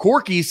going.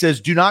 Corky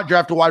says, do not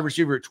draft a wide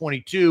receiver at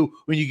 22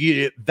 when you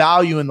get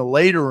value in the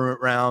later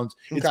rounds.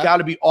 Okay. It's got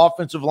to be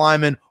offensive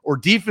lineman or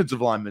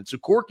defensive lineman. So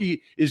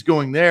Corky is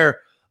going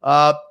there.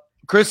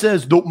 Chris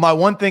says, my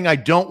one thing I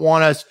don't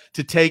want us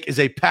to take is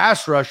a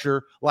pass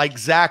rusher like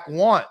Zach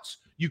wants.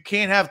 You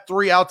can't have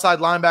 3 outside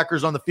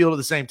linebackers on the field at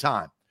the same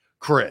time,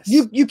 Chris.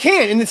 You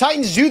can, and the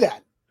Titans do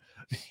that.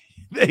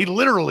 They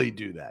literally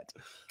do that.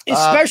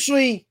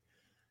 Especially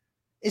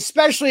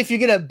if you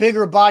get a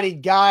bigger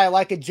bodied guy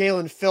like a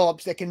Jalen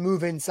Phillips that can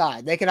move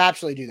inside. They can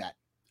absolutely do that.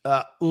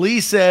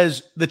 Lee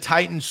says the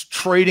Titans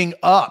trading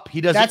up.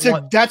 He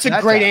doesn't. That's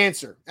a great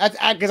answer. That's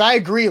because I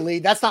agree, Lee.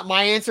 That's not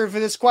my answer for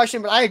this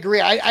question, but I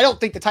agree. I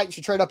don't think the Titans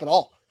should trade up at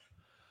all.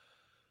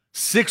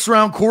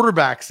 6th-round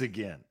quarterbacks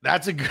again.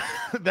 That's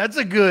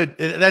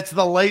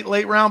the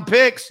late round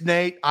picks,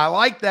 Nate. I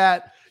like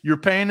that. You're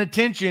paying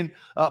attention.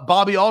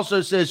 Bobby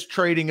also says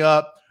trading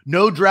up.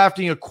 No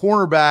drafting a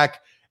cornerback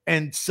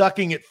and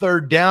sucking at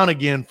 3rd down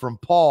again from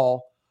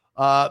Paul.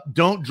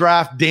 Don't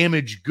draft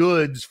damaged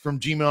goods from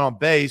G-Man on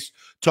Base,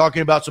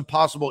 talking about some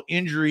possible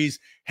injuries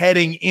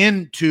heading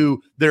into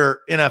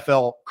their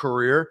NFL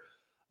career.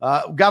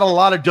 Got a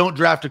lot of don't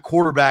draft a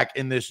quarterback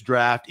in this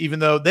draft, even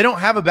though they don't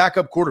have a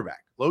backup quarterback.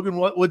 Logan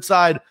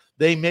Woodside,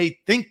 they may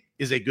think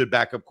is a good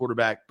backup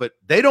quarterback, but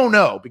they don't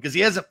know because he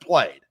hasn't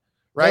played.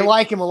 Right? They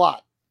like him a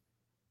lot.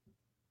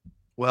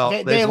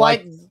 Well, they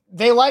like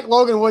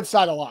Logan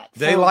Woodside a lot.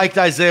 They liked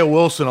Isaiah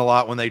Wilson a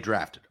lot when they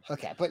drafted him.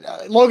 Okay,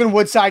 but Logan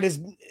Woodside is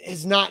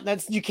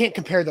not. You can't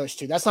compare those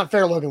two. That's not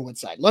fair to Logan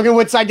Woodside. Logan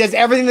Woodside does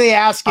everything they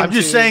ask him. I'm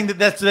just saying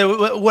that's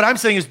what I'm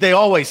saying is they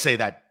always say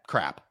that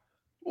crap.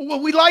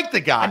 Well, we like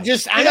the guy. I'm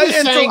just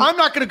saying, so I'm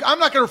not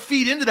gonna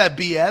feed into that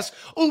BS.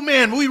 Oh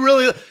man, you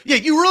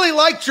really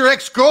liked your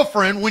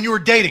ex-girlfriend when you were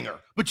dating her.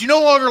 But you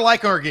no longer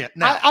like her again.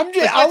 Now, I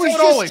was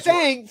just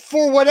saying,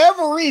 for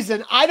whatever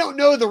reason, I don't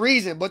know the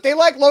reason, but they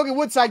like Logan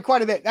Woodside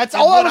quite a bit. That's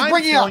all I was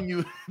bringing up.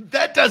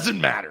 That doesn't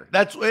matter.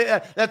 That's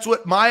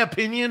what my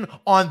opinion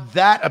on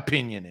that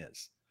opinion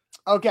is.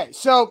 Okay,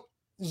 so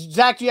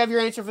Zach, do you have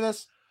your answer for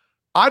this?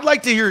 I'd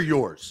like to hear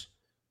yours.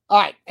 All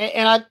right,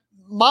 and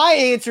my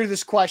answer to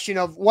this question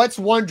of what's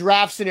one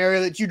draft scenario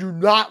that you do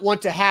not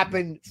want to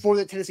happen for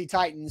the Tennessee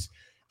Titans,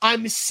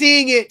 I'm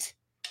seeing it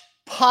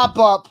pop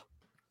up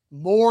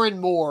more and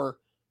more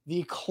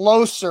the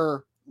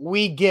closer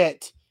we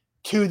get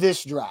to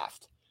this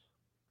draft.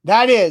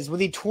 That is, with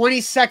the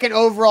 22nd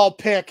overall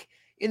pick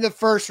in the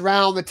 1st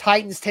round, the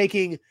Titans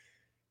taking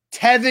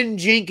Tevin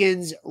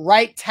Jenkins,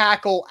 right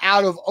tackle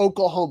out of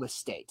Oklahoma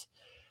State.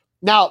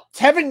 Now,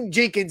 Tevin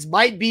Jenkins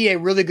might be a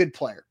really good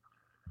player,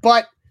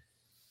 but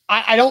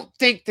I don't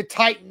think the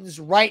Titans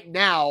right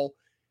now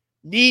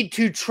need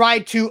to try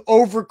to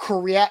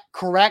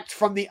overcorrect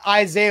from the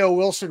Isaiah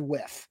Wilson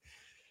whiff.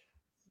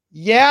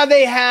 Yeah,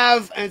 they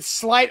have a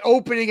slight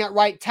opening at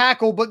right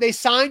tackle, but they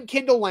signed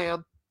Kendall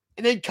Lamb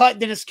and then cut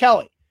Dennis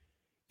Kelly.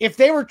 If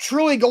they were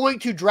truly going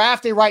to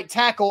draft a right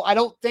tackle, I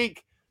don't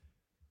think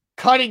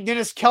cutting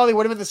Dennis Kelly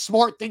would have been the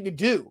smart thing to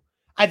do.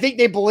 I think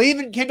they believe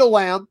in Kendall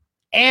Lamb,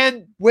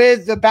 and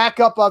with the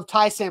backup of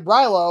Ty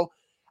Sambrailo,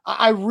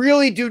 I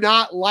really do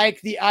not like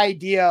the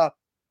idea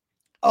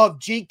of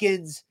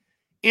Jenkins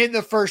in the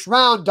 1st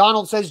round.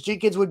 Donald says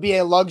Jenkins would be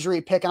a luxury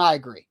pick, and I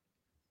agree.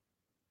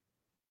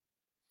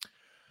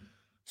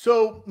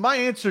 So my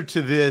answer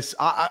to this,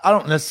 I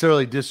don't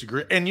necessarily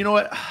disagree. And you know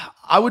what?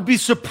 I would be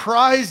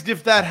surprised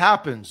if that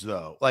happens,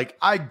 though. Like,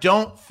 I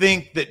don't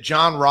think that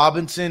John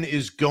Robinson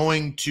is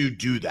going to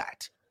do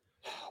that.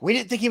 We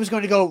didn't think he was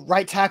going to go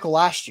right tackle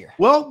last year.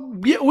 Well,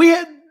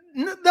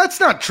 that's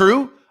not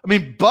true. I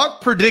mean,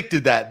 Buck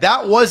predicted that.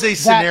 That was a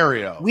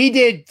scenario. We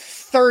did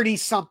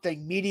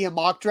 30-something media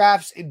mock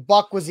drafts, and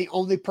Buck was the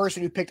only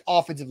person who picked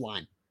offensive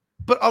line.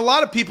 But a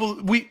lot of people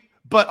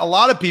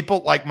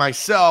like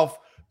myself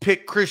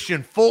picked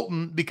Christian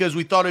Fulton because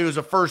we thought he was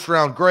a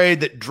 1st-round grade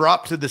that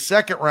dropped to the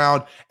 2nd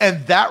round,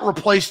 and that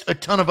replaced a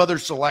ton of other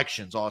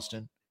selections,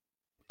 Austin.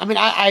 I mean,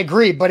 I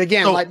agree, but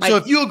again, so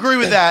if you agree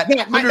with that,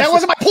 that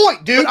wasn't my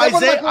point, dude.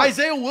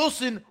 Isaiah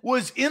Wilson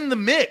was in the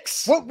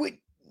mix.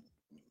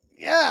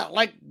 Yeah,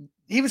 like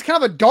he was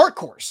kind of a dark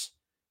horse.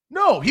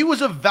 No, he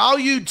was a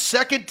valued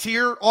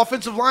second-tier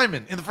offensive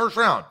lineman in the first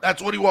round.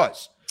 That's what he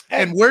was.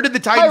 And where did the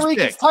Titans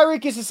pick?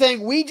 Tyreek is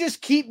saying, we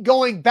just keep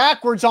going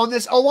backwards on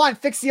this O-line.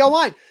 Fix the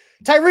O-line.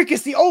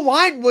 Tyreek, the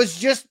O-line was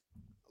just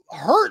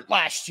hurt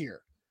last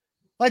year.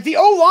 Like, the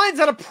O-line's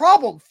had a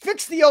problem.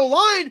 Fix the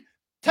O-line.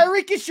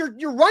 Tyreek,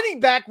 your running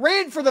back,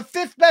 ran for the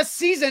 5th best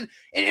season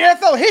in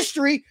NFL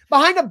history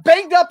behind a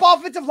banged-up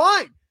offensive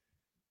line.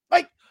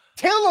 Like,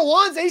 Taylor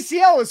Lewan's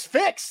ACL is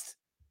fixed.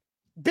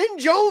 Ben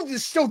Jones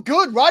is still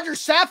good. Roger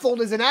Saffold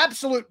is an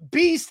absolute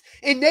beast.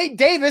 And Nate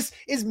Davis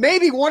is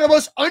maybe one of the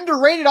most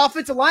underrated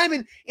offensive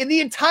linemen in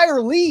the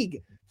entire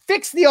league.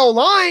 Fix the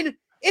O-line.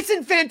 It's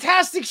in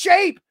fantastic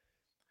shape.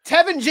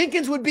 Tevin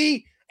Jenkins would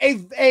be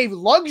a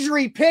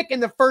luxury pick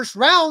in the first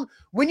round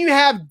when you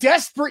have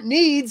desperate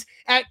needs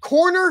at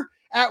corner,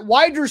 at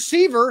wide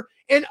receiver,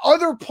 and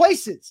other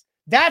places.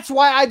 That's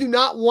why I do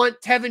not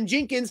want Tevin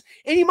Jenkins.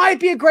 And he might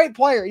be a great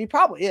player. He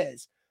probably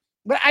is.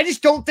 But I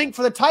just don't think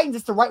for the Titans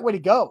it's the right way to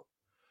go.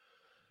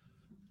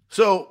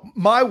 So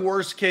my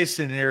worst case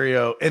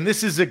scenario, and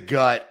this is a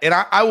gut, and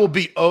I will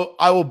be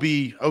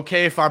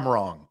okay if I'm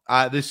wrong.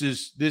 This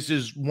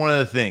is one of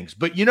the things.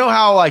 But you know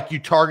how like you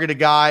target a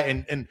guy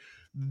and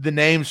the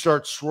name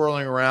starts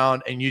swirling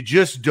around and you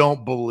just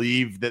don't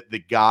believe that the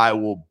guy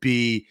will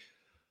be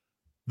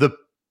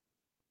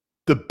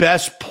the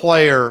best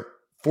player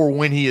for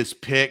when he is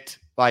picked,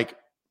 like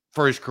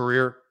for his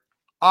career.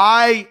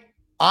 I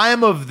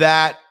am of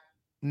that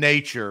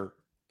nature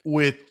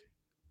with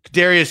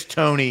Kadarius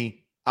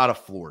Toney out of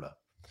Florida.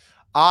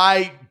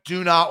 I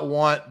do not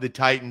want the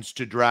Titans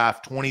to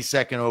draft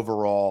 22nd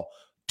overall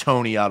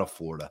Toney out of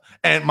Florida.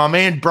 And my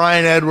man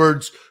Brian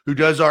Edwards, who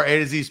does our A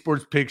to Z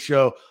Sports Pick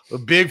Show, a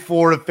big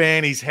Florida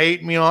fan, he's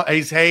hating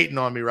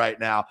on me right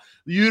now.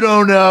 You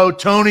don't know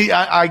Toney.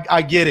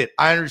 I get it.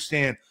 I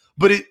understand,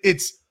 but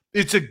it's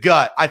a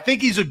gut. I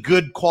think he's a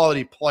good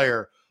quality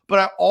player. But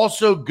I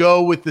also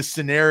go with the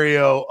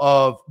scenario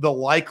of the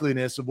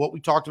likeliness of what we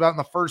talked about in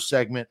the first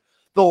segment.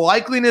 The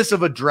likeliness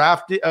of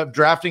drafting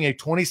a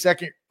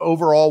 22nd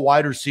overall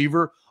wide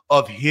receiver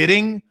of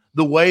hitting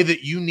the way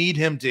that you need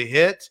him to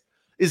hit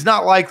is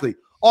not likely.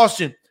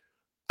 Austin,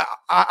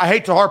 I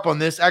hate to harp on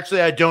this.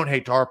 Actually, I don't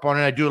hate to harp on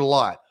it. I do it a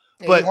lot.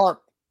 But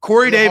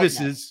Corey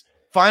Davis's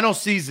final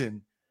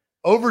season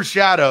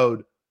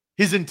overshadowed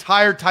his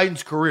entire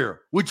Titans career,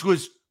 which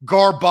was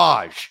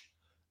garbage.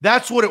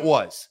 That's what it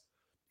was.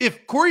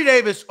 If Corey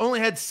Davis only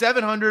had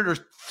 700 or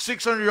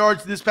 600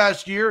 yards this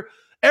past year,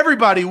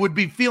 everybody would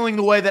be feeling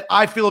the way that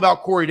I feel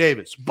about Corey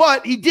Davis.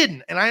 But he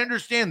didn't, and I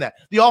understand that.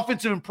 The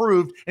offense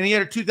improved, and he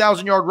had a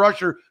 2,000-yard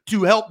rusher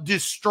to help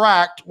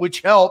distract, which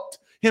helped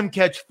him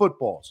catch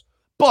footballs.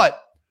 But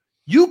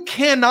you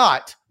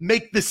cannot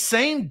make the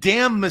same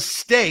damn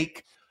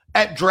mistake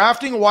at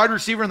drafting a wide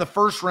receiver in the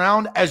first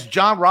round as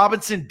John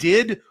Robinson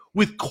did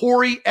with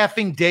Corey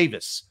effing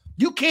Davis.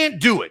 You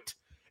can't do it.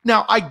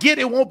 Now, I get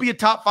it won't be a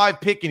top 5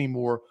 pick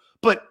anymore,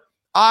 but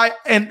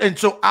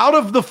so out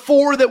of the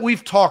 4 that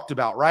we've talked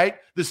about, right?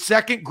 The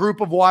second group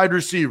of wide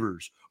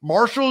receivers,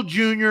 Marshall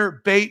Jr.,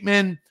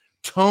 Bateman,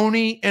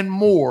 Toney, and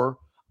Moore,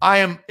 I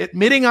am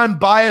admitting I'm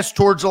biased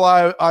towards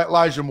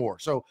Elijah Moore.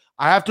 So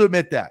I have to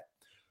admit that.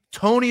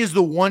 Toney is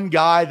the one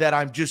guy that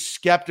I'm just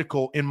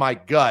skeptical in my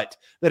gut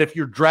that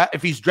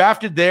if he's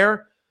drafted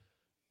there,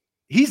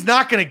 he's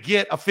not going to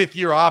get a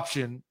 5th-year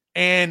option.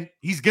 And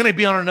he's going to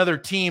be on another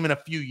team in a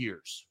few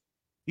years.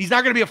 He's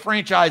not going to be a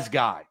franchise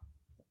guy.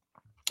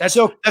 That's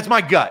my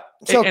gut.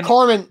 So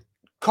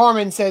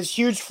Carmen says,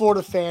 huge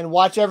Florida fan,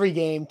 watch every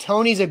game.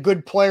 Toney's a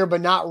good player, but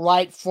not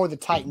right for the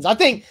Titans. I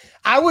think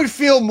I would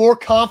feel more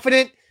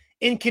confident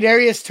in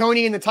Kadarius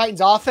Toney in the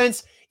Titans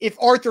offense if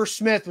Arthur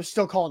Smith was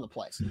still calling the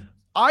plays.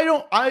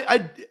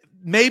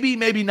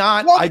 Maybe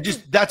not. Well,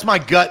 that's my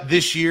gut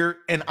this year,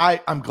 and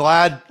I'm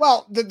glad.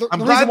 Well, I'm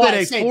glad that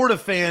a Florida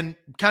fan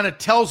kind of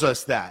tells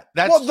us that.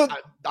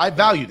 I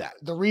value that.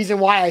 The reason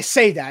why I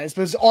say that is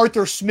because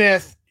Arthur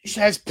Smith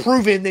has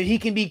proven that he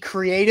can be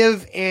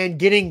creative and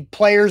getting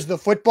players the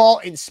football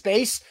in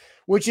space,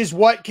 which is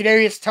what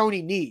Kadarius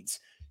Toney needs.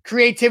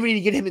 Creativity to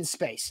get him in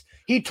space.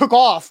 He took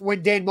off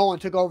when Dan Mullen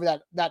took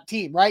over that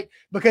team, right?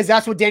 Because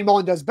that's what Dan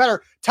Mullen does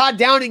better. Todd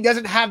Downing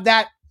doesn't have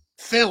that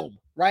film,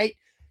 right?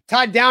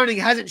 Todd Downing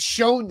hasn't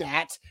shown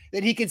that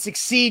he can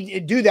succeed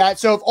and do that.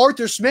 So if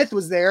Arthur Smith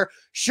was there,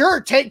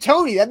 sure, take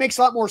Toney. That makes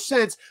a lot more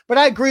sense. But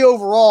I agree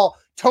overall,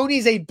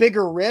 Toney's a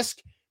bigger risk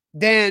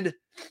than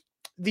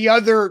the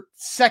other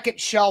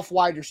second shelf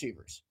wide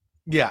receivers.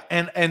 Yeah,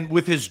 and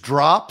with his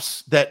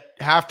drops that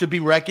have to be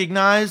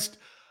recognized,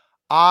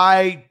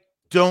 I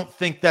don't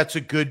think that's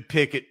a good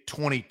pick at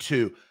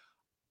 22.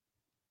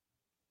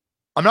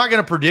 I'm not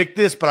going to predict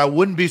this, but I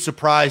wouldn't be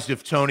surprised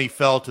if Toney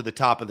fell to the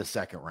top of the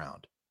second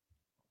round.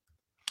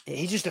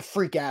 He's just a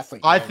freak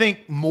athlete. I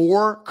think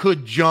Moore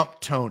could jump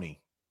Toney.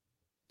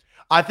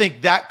 I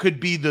think that could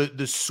be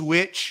the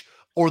switch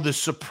or the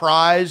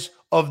surprise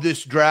of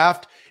this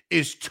draft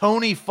is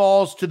Toney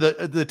falls to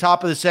the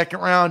top of the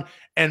second round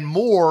and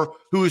Moore,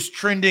 who is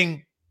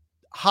trending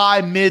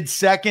high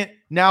mid-second,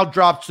 now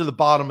drops to the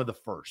bottom of the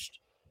first.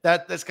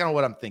 That's kind of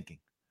what I'm thinking.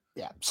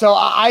 Yeah. So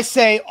I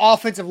say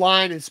offensive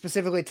line, and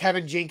specifically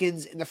Tevin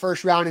Jenkins in the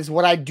first round, is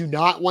what I do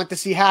not want to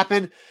see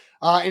happen.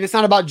 And it's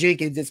not about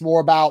Jenkins. It's more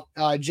about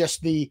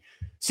just the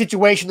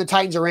situation the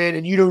Titans are in,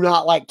 and you do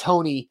not like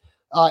Tony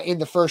in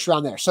the first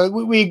round there. So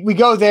we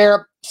go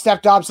there.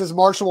 Steph Dobbs says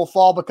Marshall will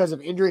fall because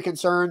of injury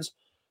concerns.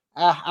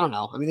 I don't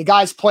know. I mean, the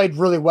guy's played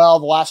really well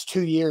the last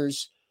 2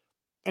 years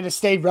and has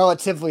stayed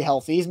relatively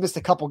healthy. He's missed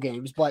a couple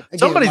games, but again,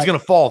 somebody's going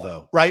to fall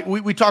though, right?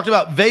 We talked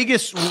about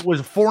Vegas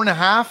was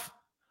 4.5.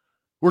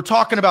 We're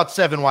talking about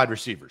 7 wide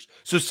receivers.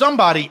 So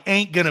somebody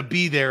ain't going to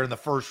be there in the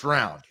first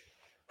round.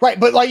 Right,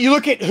 but like you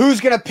look at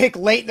who's going to pick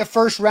late in the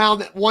first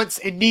round that wants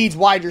and needs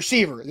wide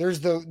receiver.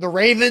 There's the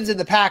Ravens and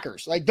the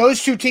Packers. Like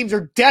those two teams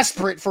are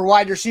desperate for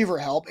wide receiver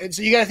help. And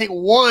so you got to think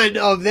one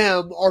of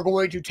them are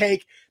going to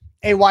take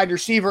a wide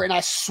receiver. And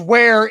I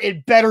swear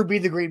it better be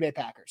the Green Bay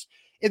Packers.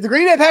 If the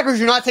Green Bay Packers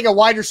do not take a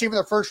wide receiver in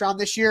the first round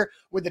this year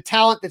with the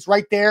talent that's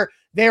right there,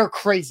 they're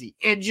crazy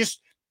and just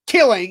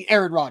killing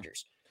Aaron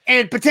Rodgers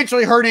and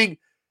potentially hurting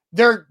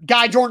their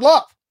guy, Jordan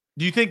Love.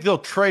 Do you think they'll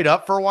trade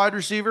up for a wide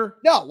receiver?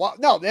 No,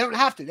 they don't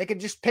have to. They can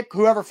just pick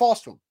whoever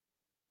falls to them.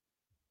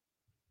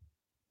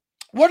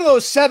 One of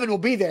those 7 will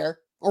be there,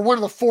 or one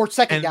of the 4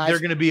 second guys. They're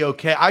going to be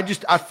okay.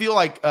 I feel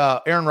like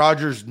Aaron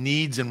Rodgers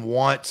needs and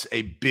wants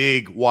a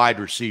big wide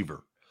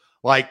receiver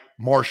like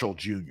Marshall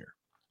Jr.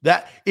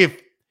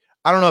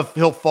 I don't know if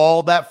he'll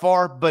fall that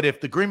far, but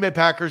if the Green Bay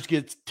Packers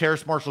get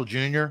Terrace Marshall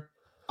Jr.,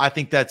 I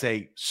think that's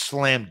a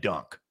slam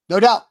dunk. No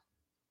doubt.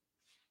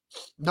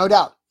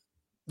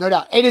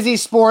 A to Z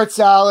Sports.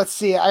 Let's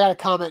see. I got a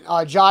comment.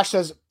 Josh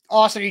says,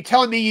 Austin, are you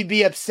telling me you'd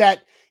be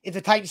upset if the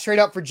Titans trade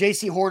up for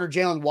J.C. Horn or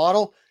Jalen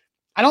Waddle?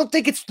 I don't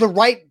think it's the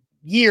right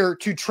year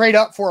to trade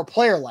up for a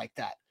player like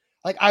that.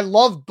 Like, I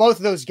love both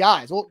of those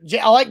guys. Well,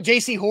 I like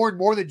J.C. Horn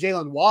more than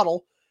Jalen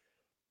Waddle.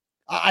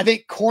 I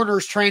think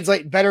corners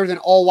translate better than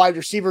all wide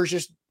receivers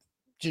just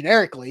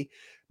generically.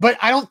 But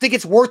I don't think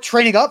it's worth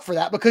trading up for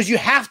that because you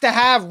have to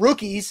have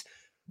rookies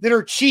that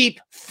are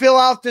cheap fill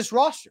out this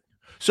roster.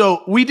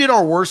 So we did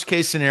our worst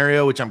case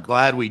scenario, which I'm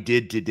glad we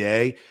did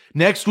today.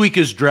 Next week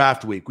is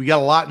draft week. We got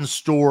a lot in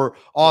store,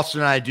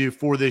 Austin and I do,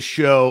 for this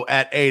show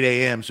at 8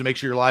 a.m. So make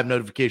sure your live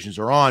notifications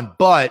are on.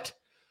 But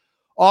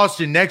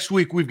Austin, next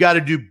week we've got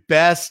to do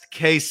best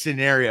case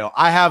scenario.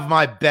 I have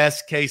my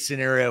best case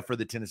scenario for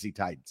the Tennessee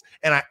Titans,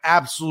 and I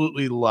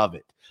absolutely love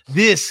it.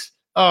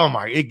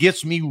 It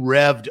gets me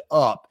revved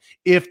up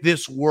if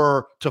this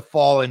were to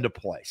fall into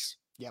place.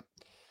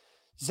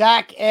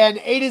 Zach, an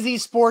A to Z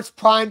Sports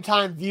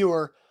primetime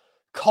viewer,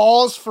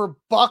 calls for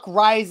Buck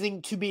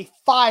Rising to be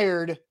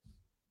fired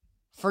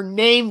for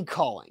name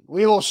calling.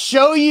 We will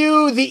show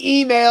you the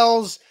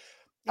emails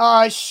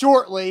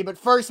shortly, but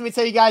first let me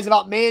tell you guys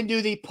about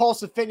Mandu, the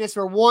Pulse of Fitness,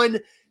 where one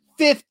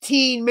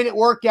 15-minute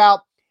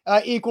workout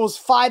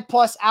equals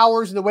 5+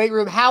 hours in the weight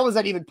room. How is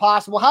that even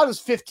possible? How does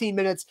 15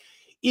 minutes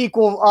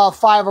equal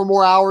 5 or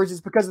more hours?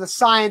 It's because of the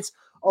science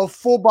of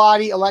full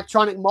body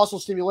electronic muscle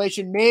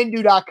stimulation.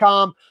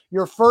 Mandu.com.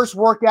 Your first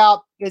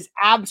workout is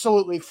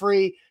absolutely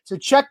free. So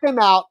check them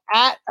out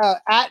at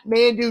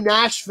Mandu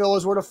Nashville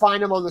is where to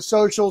find them on the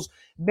socials.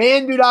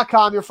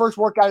 Mandu.com. Your first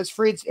workout is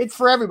free. It's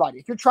for everybody.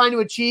 If you're trying to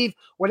achieve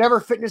whatever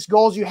fitness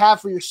goals you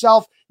have for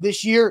yourself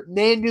this year,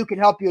 Mandu can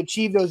help you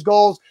achieve those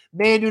goals.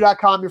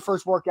 Mandu.com. Your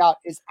first workout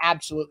is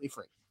absolutely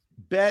free.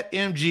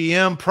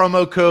 BetMGM,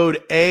 promo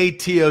code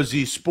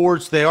ATOZ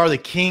Sports. They are the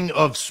king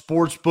of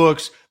sports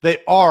books. They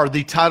are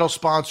the title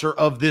sponsor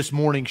of this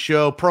morning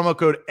show. Promo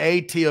code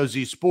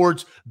ATOZ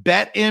Sports.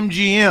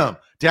 BetMGM.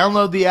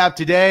 Download the app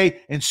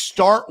today and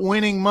start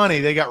winning money.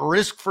 They got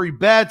risk-free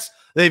bets.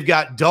 They've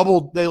got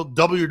they'll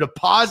double your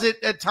deposit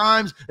at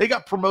times. They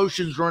got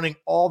promotions running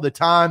all the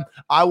time.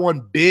 I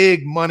won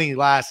big money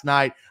last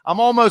night. I'm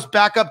almost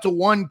back up to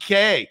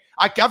 1K.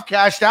 I've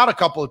cashed out a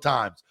couple of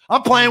times.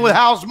 I'm playing with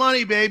house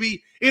money,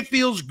 baby. It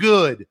feels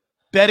good.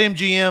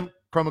 BetMGM,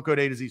 promo code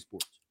A to Z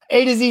Sports.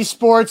 A to Z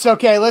Sports.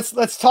 Okay,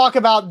 let's talk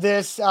about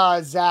this,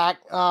 Zach.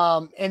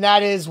 And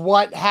that is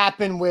what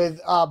happened with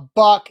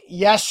Buck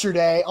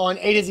yesterday on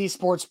A to Z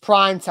Sports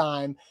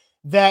Primetime,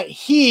 that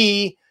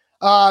he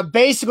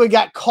basically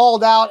got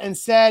called out and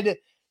said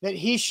that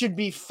he should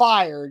be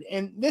fired.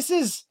 And this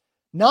is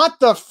not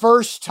the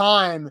first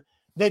time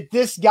that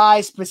this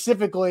guy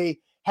specifically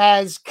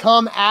has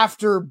come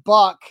after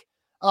Buck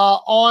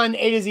on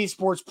A to Z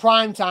Sports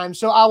Primetime.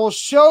 So I will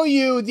show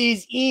you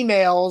these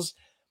emails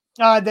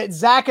that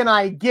Zach and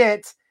I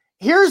get.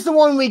 Here's the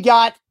one we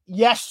got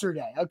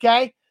yesterday,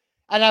 okay?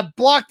 And I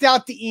blocked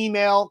out the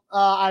email.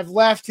 I've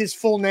left his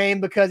full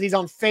name because he's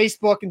on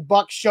Facebook and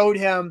Buck showed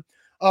him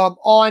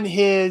on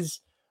his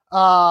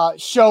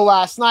show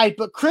last night.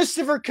 But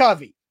Christopher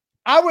Covey,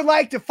 I would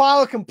like to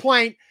file a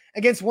complaint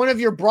against one of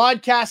your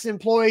broadcast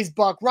employees,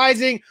 Buck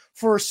Rising,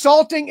 for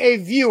assaulting a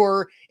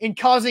viewer and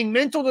causing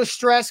mental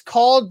distress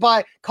caused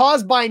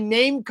by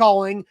name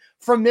calling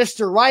from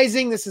Mr.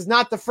 Rising. This is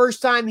not the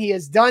first time he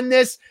has done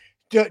this.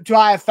 do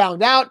I have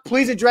found out.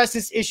 Please address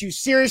this issue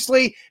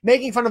seriously.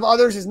 Making fun of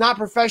others is not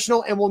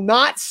professional and will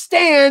not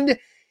stand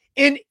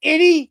in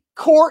any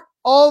court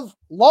of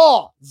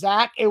law,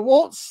 Zach. It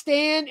won't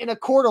stand in a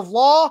court of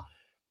law.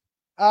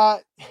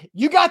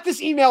 You got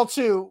this email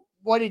too.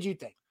 What did you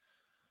think?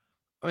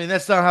 I mean,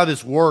 that's not how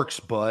this works,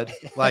 bud.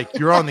 Like,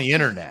 you're on the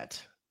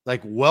internet.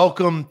 Like,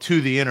 welcome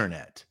to the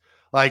internet.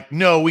 Like,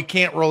 no, we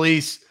can't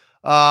release.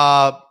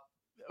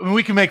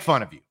 We can make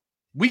fun of you.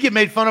 We get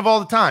made fun of all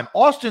the time.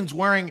 Austin's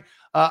wearing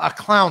a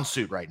clown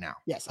suit right now.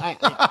 Yes, I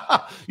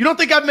You don't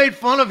think I've made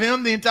fun of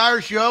him the entire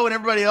show and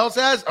everybody else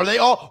has?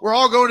 We're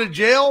all going to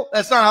jail?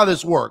 That's not how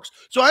this works.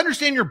 So I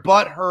understand your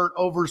butt hurt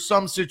over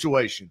some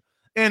situation.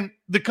 And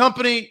the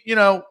company,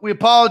 we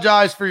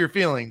apologize for your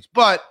feelings,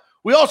 but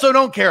we also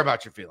don't care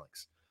about your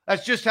feelings.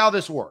 That's just how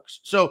this works.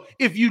 So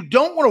if you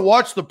don't want to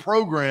watch the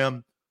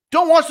program,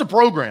 don't watch the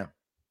program.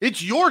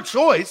 It's your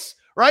choice,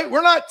 right?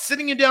 We're not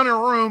sitting you down in a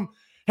room,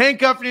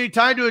 handcuffing you,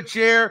 tied to a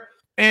chair,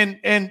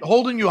 and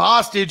holding you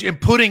hostage and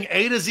putting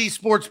A to Z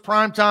Sports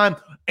Primetime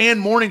and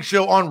Morning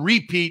Show on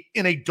repeat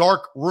in a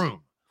dark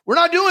room. We're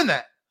not doing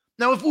that.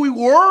 Now, if we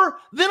were,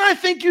 then I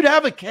think you'd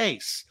have a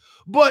case.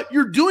 But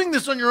you're doing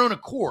this on your own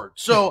accord.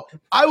 So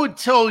I would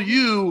tell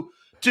you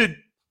to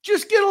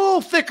just get a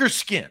little thicker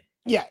skin.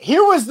 Yeah,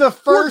 here was the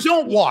first. Or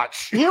don't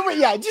watch.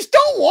 Just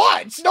don't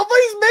watch.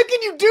 Nobody's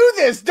making you do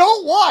this.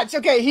 Don't watch.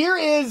 Okay, here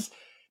is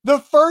the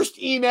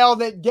first email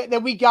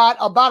that we got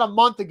about a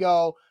month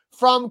ago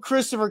from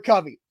Christopher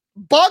Covey.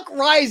 Buck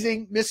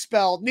Rising,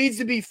 misspelled, needs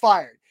to be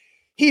fired.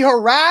 He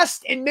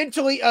harassed and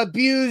mentally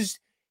abused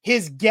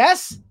his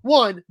guests.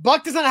 One,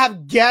 Buck does not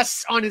have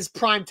guests on his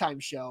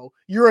primetime show.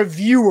 You're a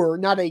viewer,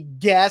 not a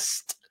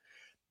guest.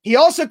 He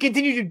also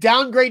continued to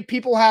downgrade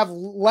people who have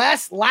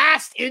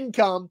last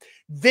income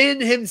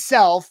than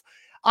himself.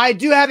 I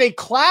do have a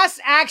class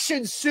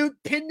action suit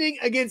pending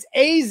against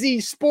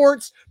AZ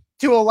Sports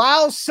to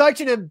allow such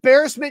an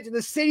embarrassment to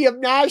the city of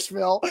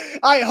Nashville.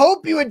 I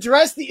hope you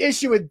address the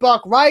issue with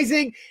Buck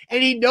Rising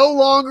and he no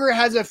longer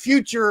has a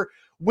future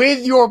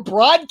with your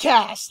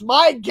broadcast.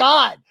 My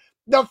God,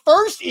 the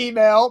first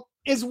email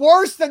is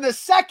worse than the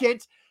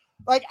second.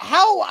 Like,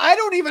 how? I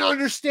don't even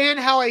understand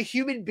how a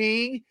human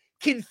being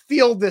can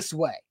feel this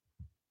way.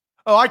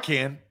 Oh, I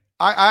can.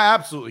 I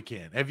absolutely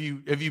can. Have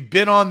you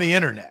been on the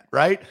internet,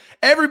 right?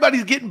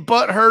 Everybody's getting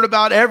butthurt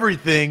about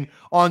everything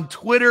on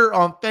Twitter,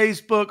 on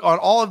Facebook, on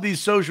all of these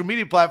social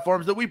media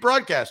platforms that we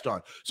broadcast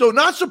on. So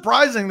not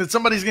surprising that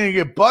somebody's going to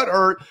get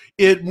butthurt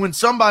when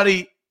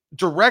somebody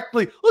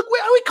directly, look,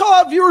 we call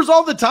out viewers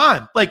all the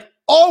time, like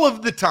all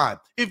of the time.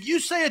 If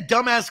you say a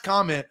dumbass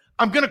comment,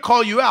 I'm going to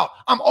call you out.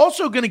 I'm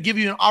also going to give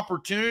you an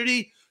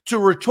opportunity to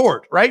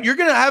retort, right? You're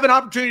going to have an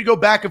opportunity to go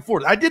back and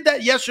forth. I did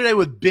that yesterday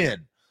with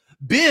Ben.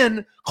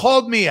 Ben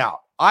called me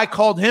out. I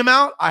called him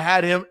out. I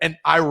had him, and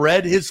I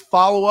read his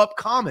follow-up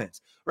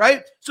comments,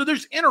 right? So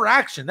there's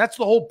interaction. That's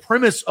the whole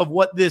premise of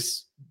what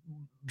this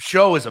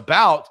show is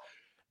about.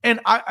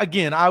 And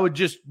I would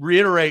just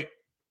reiterate,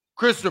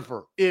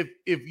 Christopher, if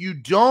you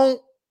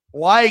don't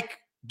like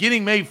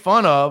getting made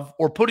fun of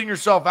or putting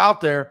yourself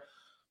out there,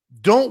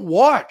 don't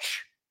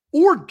watch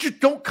or just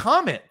don't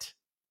comment.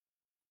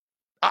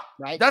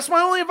 Right. That's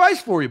my only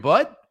advice for you,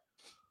 bud.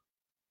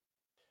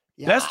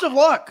 Yeah. Best of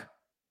luck.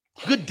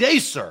 Good day,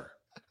 sir.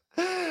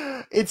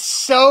 It's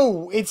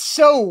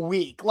so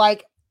weak.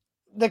 Like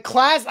the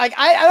class, like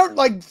I don't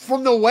like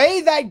from the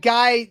way that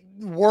guy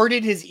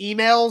worded his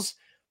emails.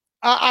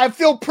 I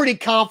feel pretty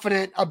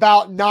confident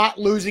about not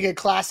losing a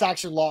class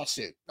action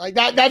lawsuit. Like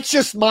that's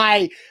just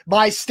my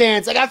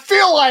stance. Like I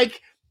feel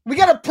like we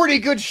got a pretty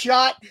good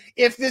shot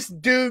if this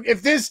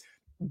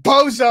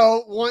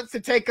bozo wants to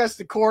take us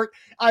to court.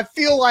 I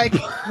feel like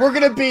we're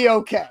going to be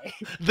okay.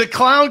 The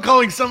clown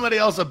calling somebody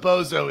else a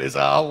bozo is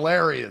a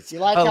hilarious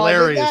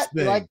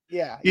thing.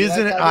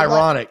 Isn't it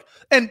ironic?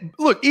 And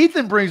look,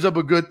 Ethan brings up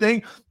a good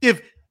thing.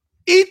 If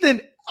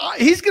Ethan,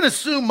 he's going to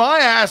sue my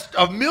ass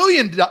a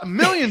million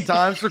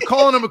times for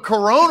calling him a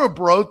Corona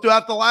bro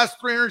throughout the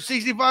last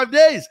 365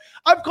 days.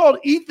 I've called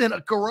Ethan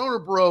a Corona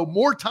bro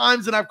more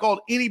times than I've called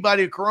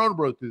anybody a Corona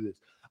bro through this.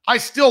 I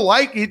still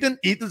like Ethan.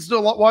 Ethan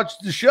still watches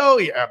the show.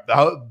 He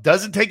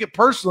doesn't take it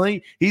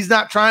personally. He's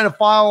not trying to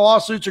file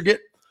lawsuits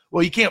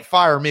or you can't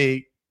fire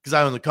me because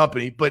I own the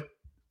company. But,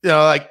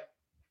 like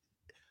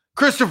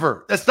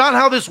Christopher, that's not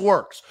how this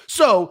works.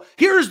 So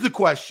here's the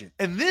question.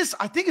 And this,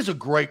 I think, is a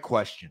great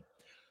question.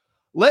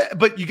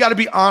 But you got to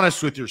be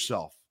honest with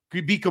yourself.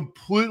 Be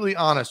completely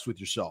honest with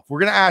yourself.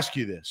 We're going to ask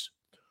you this.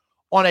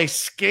 On a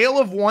scale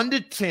of 1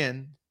 to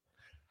 10,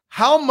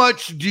 how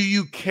much do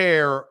you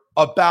care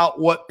about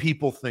what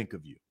people think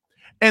of you?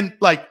 And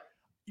like,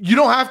 you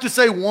don't have to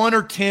say 1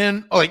 or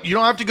 10, like you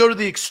don't have to go to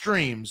the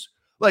extremes,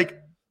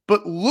 like,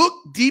 but look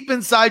deep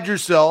inside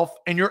yourself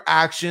and your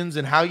actions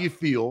and how you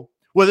feel,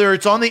 whether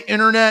it's on the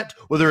internet,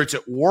 whether it's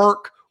at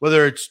work,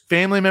 whether it's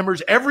family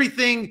members,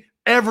 everything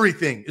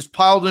is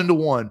piled into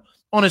one.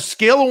 On a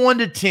scale of 1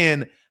 to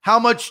 10, how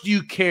much do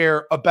you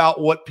care about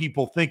what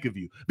people think of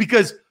you?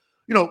 Because,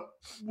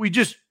 we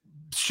just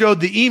showed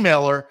the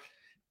emailer.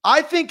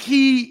 I think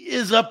he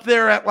is up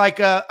there at like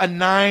a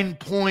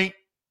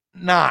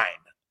 9.9,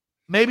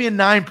 maybe a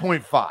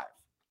 9.5.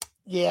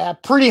 Yeah,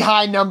 pretty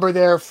high number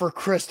there for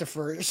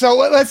Christopher. So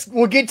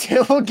we'll get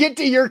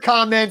to your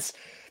comments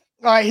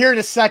here in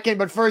a second.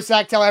 But first,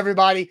 Zach, tell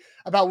everybody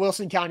about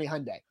Wilson County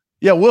Hyundai.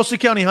 Yeah, Wilson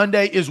County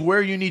Hyundai is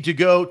where you need to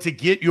go to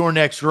get your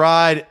next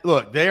ride.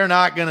 Look, they are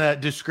not going to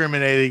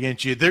discriminate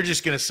against you. They're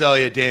just going to sell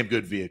you a damn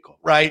good vehicle,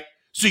 right?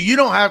 So you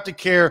don't have to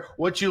care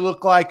what you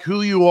look like,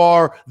 who you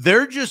are.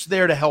 They're just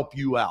there to help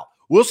you out.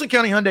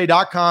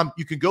 WilsonCountyHyundai.com.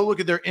 You can go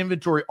look at their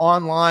inventory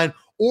online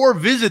or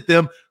visit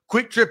them.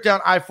 Quick trip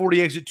down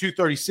I-40 exit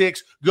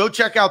 236. Go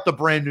check out the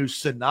brand new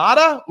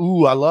Sonata.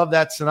 Ooh, I love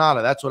that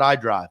Sonata. That's what I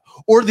drive.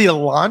 Or the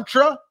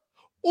Elantra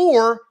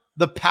or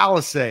the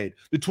Palisade.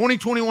 The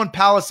 2021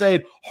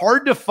 Palisade,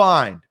 hard to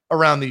find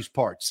around these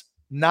parts.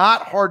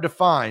 Not hard to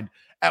find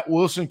at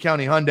Wilson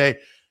County Hyundai.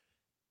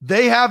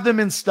 They have them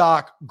in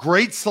stock.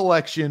 Great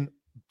selection.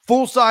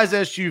 Full-size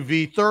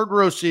SUV, third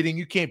row seating.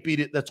 You can't beat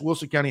it. That's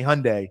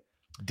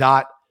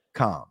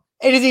WilsonCountyHyundai.com.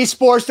 A to Z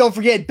Sports, don't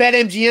forget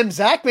BetMGM.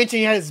 Zach mentioned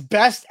he had his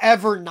best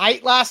ever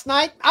night last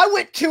night. I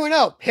went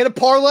 2-0. Hit a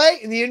parlay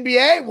in the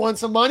NBA, won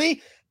some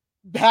money,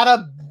 had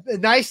a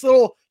nice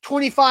little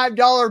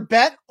 $25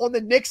 bet on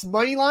the Knicks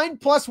money line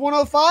plus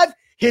 105.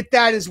 Hit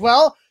that as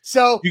well.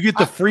 So you get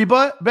the free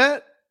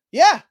bet?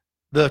 Yeah.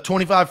 The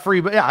 25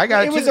 free, but yeah, I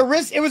got it.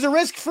 It was a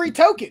risk-free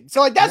token.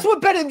 So like that's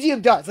what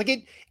BetMGM does.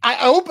 Like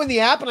I opened the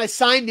app and I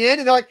signed in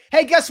and they're like,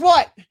 hey, guess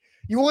what?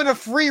 You want a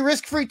free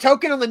risk-free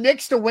token on the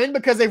Knicks to win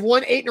because they've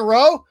won 8 in a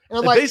row? And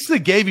I'm basically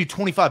gave you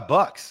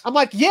 $25. I'm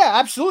like, yeah,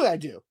 absolutely I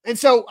do. And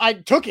so I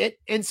took it.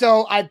 And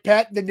so I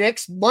bet the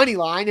Knicks money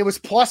line. It was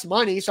plus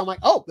money. So I'm like,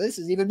 oh, this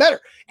is even better.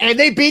 And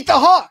they beat the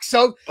Hawks.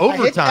 So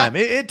overtime.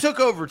 It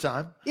took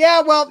overtime.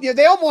 Yeah, well,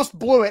 they almost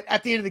blew it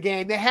at the end of the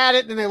game. They had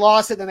it, then they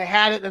lost it, then they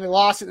had it, then they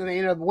lost it, and they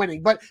ended up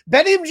winning. But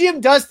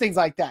BetMGM does things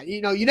like that.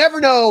 You never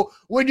know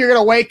when you're going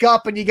to wake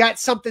up and you got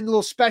something a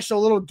little special,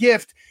 a little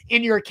gift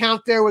in your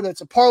account there, whether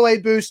it's a parlay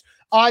boost,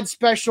 odd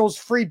specials,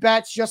 free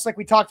bets, just like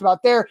we talked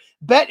about there.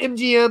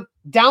 BetMGM,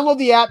 download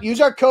the app,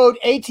 use our code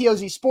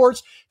ATOZ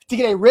Sports to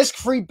get a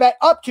risk-free bet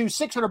up to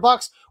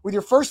 $600 with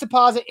your first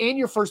deposit and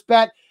your first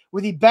bet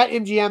with the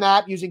BetMGM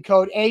app using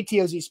code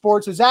ATOZ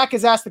Sports. So Zach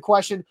has asked the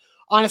question,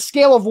 on a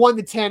scale of 1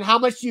 to 10, how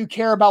much do you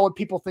care about what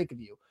people think of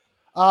you?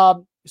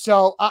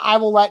 So I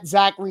will let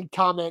Zach read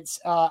comments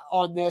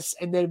on this,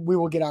 and then we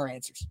will get our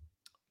answers.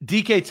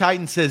 DK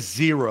Titan says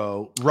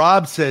 0.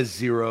 Rob says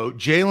 0.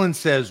 Jalen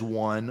says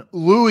 1.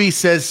 Louis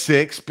says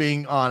 6,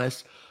 being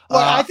honest. Well,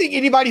 I think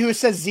anybody who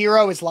says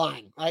 0 is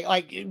lying.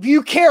 Like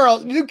you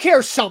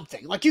care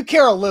something. Like you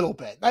care a little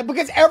bit. Right?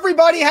 Because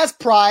everybody has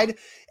pride.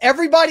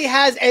 Everybody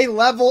has a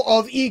level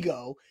of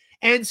ego.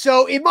 And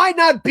so it might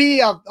not be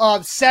a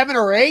 7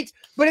 or 8,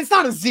 but it's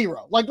not a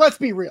 0. Like, let's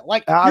be real.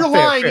 Like you're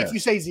lying if you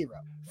say 0.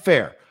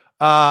 Fair.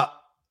 F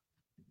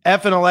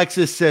and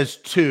Alexis says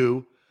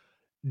 2.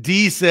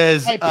 D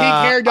says, "Hey, pink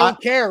hair don't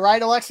care,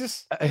 right,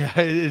 Alexis?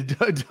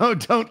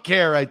 don't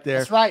care right there."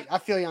 That's right. I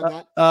feel you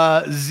on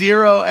that.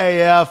 0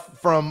 AF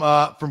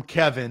from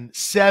Kevin,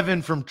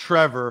 7 from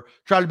Trevor.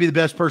 Try to be the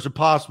best person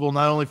possible,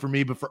 not only for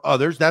me but for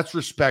others. That's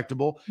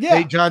respectable. Yeah.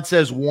 Hey, John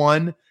says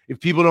 1. If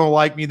people don't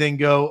like me, then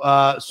go.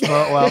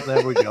 Well,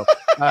 there we go.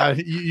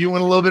 You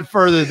went a little bit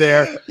further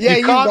there. Yeah,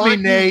 you caught me,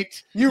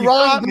 Nate. You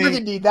Ron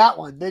Burgundy that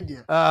one, didn't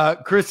you?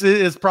 Chris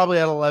is probably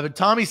at 11.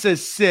 Tommy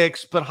says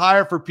 6, but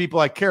higher for people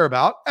I care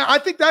about. I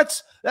think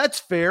that's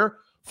fair.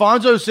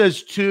 Fonzo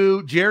says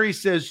 2. Jerry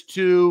says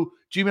 2.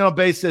 G-Man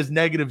Base says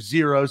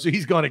 -0. So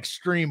he's gone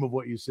extreme of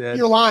what you said.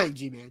 You're lying,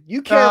 G-Man.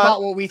 You care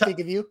about what we think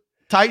of you.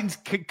 Titans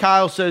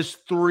Kyle says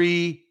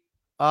 3.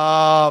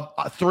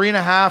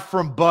 3.5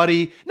 from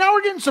Buddy. Now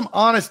we're getting some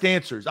honest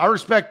answers. I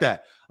respect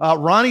that.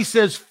 Ronnie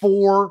says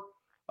 4.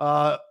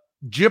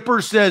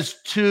 Jipper says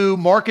 2.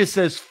 Marcus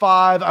says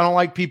 5. I don't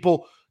like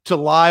people to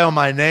lie on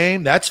my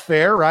name. That's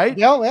fair, right?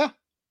 Yeah.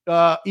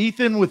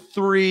 Ethan with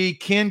 3.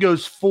 Ken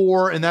goes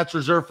 4, and that's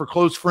reserved for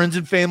close friends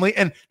and family.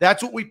 And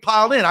that's what we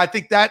piled in. I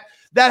think that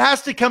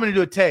has to come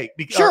into into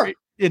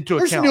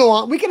There's account.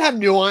 nuance. We can have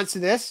nuance to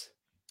this.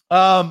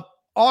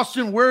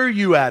 Austin, where are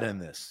you at in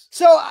this?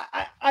 So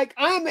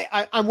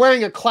I'm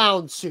wearing a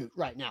clown suit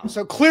right now.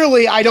 So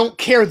clearly I don't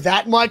care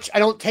that much. I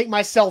don't take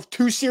myself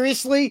too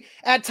seriously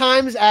at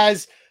times,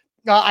 as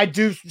I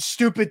do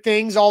stupid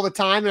things all the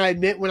time. And I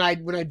admit when I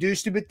do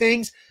stupid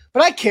things,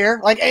 but I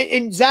care. Like,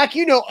 and Zach,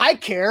 I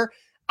care.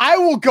 I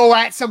will go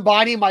at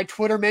somebody in my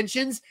Twitter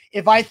mentions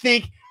if I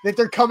think that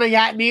they're coming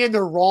at me and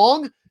they're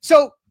wrong.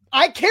 So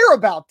I care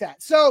about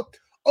that. So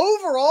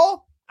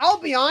overall, I'll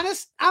be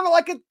honest, I'm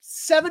like a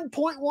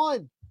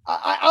 7.1.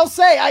 I'll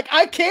say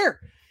I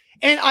care.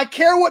 And I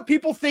care what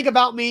people think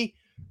about me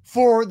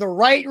for the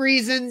right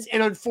reasons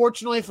and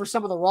unfortunately for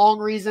some of the wrong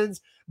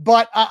reasons.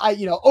 But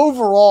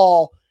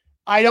overall,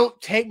 I don't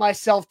take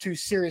myself too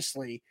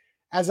seriously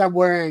as I'm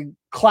wearing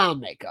clown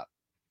makeup.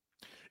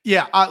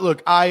 Yeah,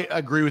 I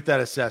agree with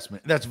that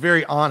assessment. That's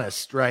very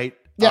honest, right?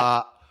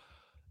 Yeah.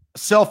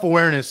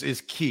 Self-awareness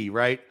is key,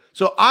 right?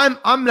 So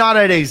I'm not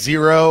at a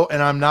 0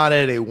 and I'm not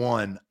at a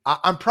 1.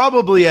 I'm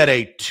probably at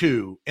a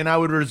 2, and I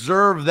would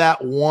reserve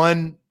that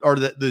 1 or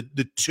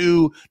the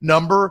 2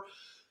 number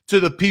to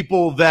the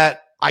people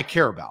that I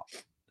care about.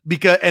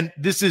 Because, and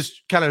this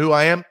is kind of who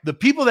I am, the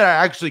people that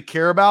I actually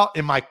care about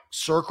in my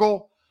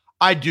circle,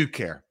 I do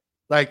care.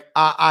 Like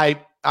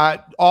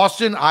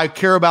Austin, I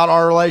care about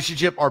our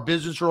relationship, our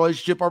business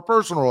relationship, our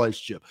personal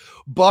relationship.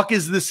 Buck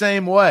is the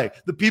same way.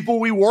 The people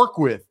we work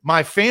with,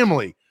 my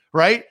family,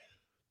 right?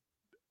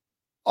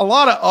 A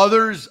lot of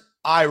others,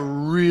 I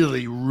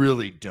really,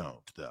 really don't,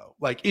 though.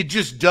 Like, it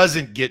just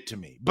doesn't get to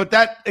me. But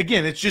that,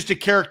 again, it's just a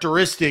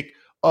characteristic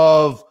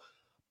of,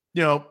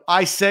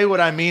 I say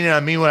what I mean and I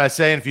mean what I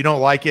say. And if you don't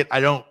like it,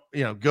 I don't,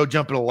 go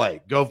jump in a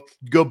lake, go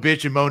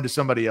bitch and moan to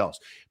somebody else.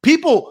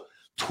 People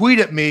tweet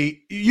at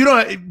me. You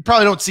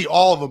probably don't see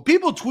all of them.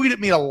 People tweet at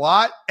me a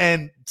lot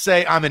and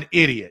say I'm an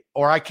idiot,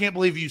 or I can't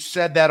believe you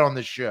said that on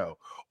the show,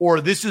 or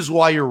this is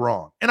why you're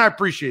wrong. And I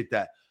appreciate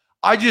that.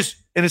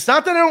 And it's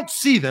not that I don't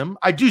see them.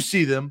 I do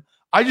see them.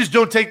 I just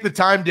don't take the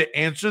time to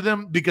answer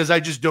them because I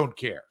just don't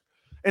care.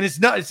 And it's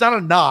not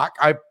a knock.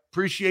 I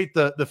appreciate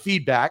the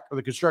feedback or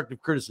the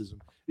constructive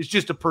criticism. It's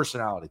just a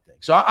personality thing.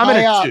 So I'm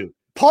at a 2.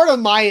 Part of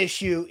my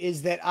issue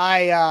is that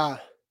I've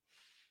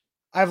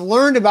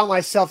learned about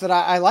myself that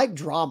I like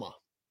drama.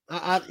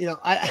 I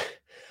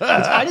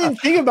didn't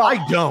think about.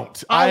 I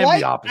don't. I am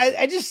the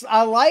opposite.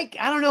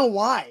 I don't know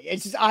why.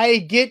 It's just I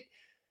get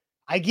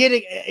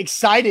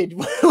excited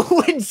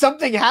when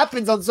something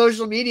happens on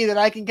social media that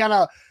I can kind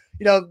of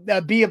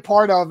be a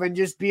part of and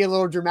just be a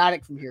little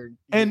dramatic from here.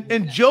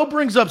 And Joe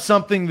brings up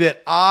something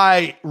that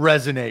I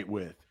resonate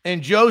with.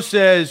 And Joe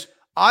says,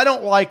 I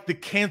don't like the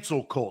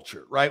cancel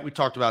culture, right? We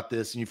talked about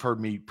this and you've heard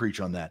me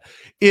preach on that.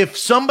 If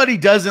somebody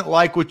doesn't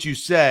like what you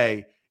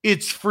say,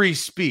 it's free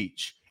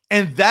speech.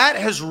 And that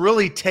has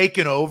really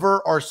taken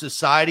over our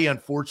society,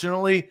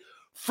 unfortunately.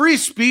 Free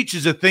speech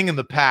is a thing in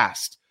the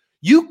past.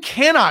 You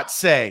cannot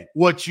say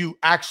what you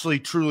actually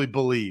truly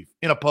believe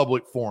in a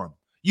public forum.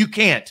 You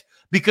can't,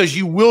 because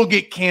you will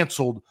get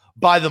canceled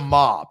by the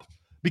mob,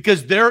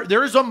 because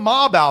there is a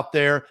mob out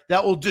there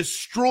that will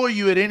destroy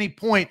you at any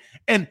point.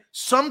 And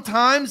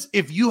sometimes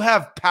if you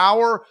have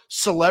power,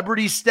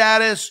 celebrity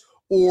status,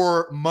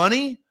 or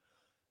money,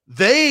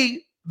 the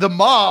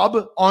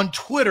mob on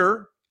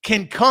Twitter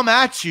can come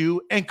at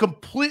you and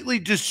completely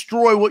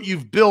destroy what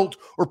you've built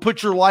or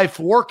put your life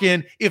work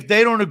in if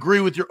they don't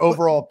agree with your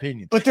overall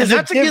opinion. But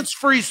that's against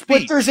free speech.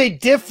 But there's a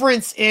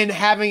difference in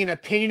having an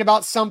opinion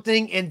about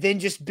something and then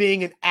just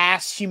being an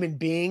ass human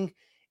being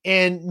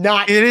and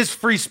not. It is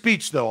free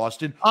speech, though,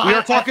 Austin. We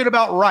are talking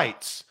about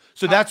rights.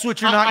 So that's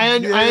what you're not. I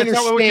understand.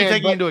 That's not what you're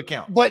taking into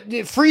account.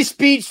 But free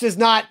speech does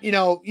not.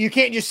 You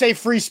can't just say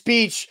free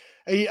speech.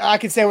 I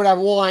can say what I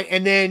want,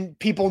 and then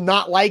people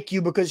not like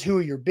you because who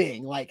you're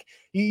being. Like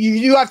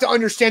you have to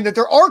understand that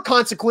there are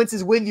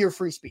consequences with your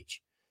free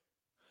speech.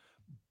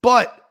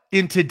 But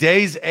in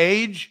today's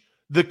age,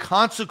 the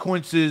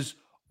consequences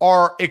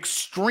are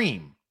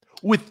extreme.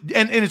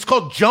 And it's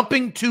called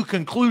jumping to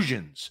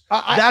conclusions.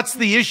 That's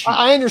the issue.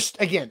 I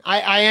understand. Again,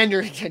 I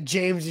understand.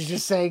 James is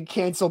just saying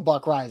cancel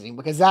Buck Rising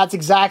because that's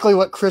exactly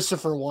what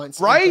Christopher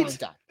wants.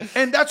 Right.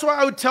 And that's why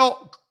I would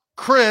tell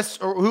Chris,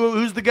 or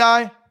who's the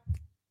guy?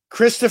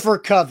 Christopher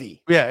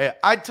Covey. Yeah.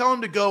 I'd tell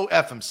him to go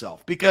F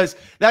himself because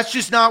that's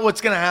just not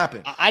what's going to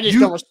happen. I just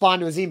don't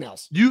respond to his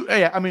emails.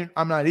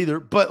 I'm not either.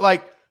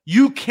 But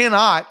you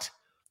cannot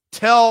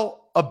tell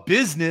a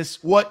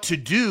business what to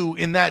do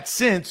in that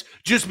sense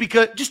just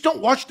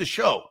don't watch the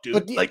show,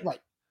 dude.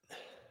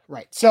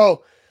 Right.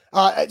 So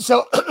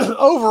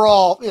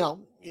overall,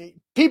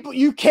 people,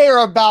 you care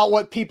about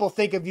what people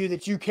think of you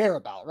that you care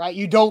about, right?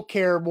 You don't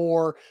care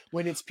more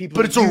when it's people.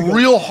 But it's a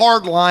real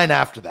hard line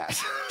after that.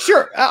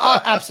 Sure.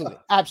 Absolutely.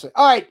 Absolutely.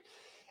 All right.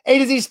 A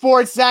to Z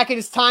Sports. Zach, it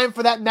is time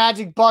for that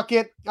magic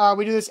bucket.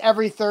 We do this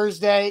every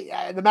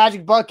Thursday. The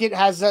magic bucket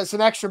has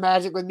some extra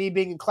magic with me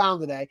being a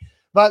clown today.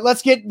 But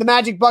let's get the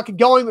magic bucket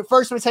going. But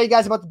first, I'm going to tell you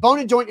guys about the Bone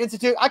and Joint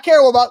Institute. I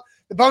care about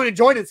the Bone and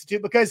Joint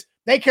Institute because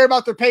they care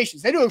about their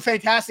patients. They do a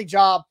fantastic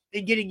job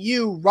in getting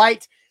you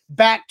right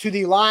back to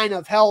the line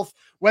of health,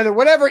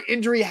 whatever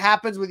injury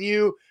happens with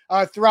you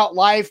throughout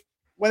life,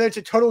 whether it's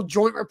a total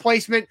joint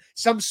replacement,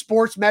 some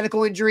sports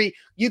medical injury,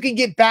 you can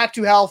get back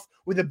to health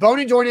with the Bone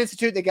and Joint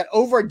Institute. They got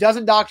over a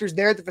dozen doctors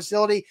there at the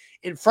facility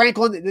in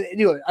Franklin. They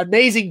do an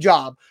amazing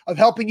job of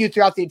helping you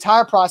throughout the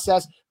entire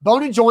process.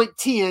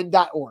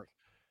 boneandjointtn.org.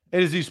 A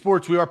to Z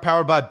Sports, we are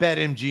powered by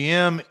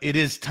BetMGM. It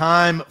is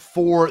time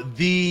for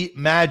the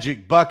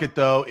magic bucket,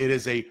 though. It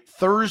is a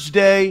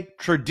Thursday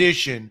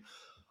tradition.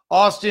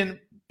 Austin,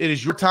 it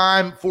is your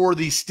time for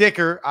the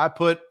sticker. I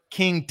put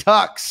King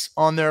Tux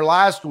on there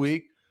last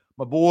week.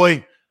 My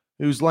boy,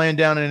 who's laying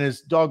down in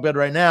his dog bed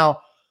right now.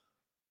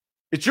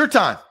 It's your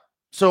time.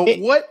 So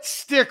what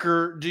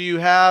sticker do you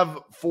have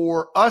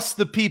for us,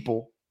 the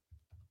people,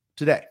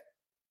 today?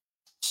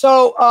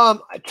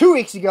 So 2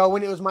 weeks ago,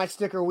 when it was my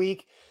sticker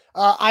week,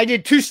 I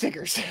did 2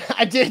 stickers.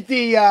 I did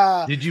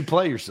the. Did you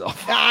play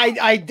yourself?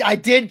 I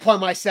did play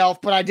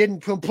myself, but I didn't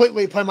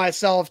completely play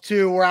myself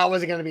to where I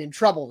wasn't going to be in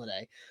trouble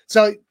today.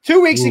 So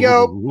 2 weeks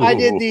ago, I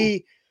did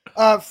the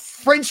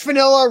French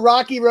vanilla,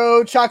 Rocky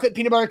Road, chocolate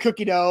peanut butter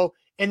cookie dough,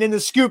 and then the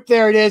scoop,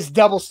 there it is,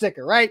 double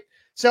sticker, right?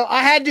 So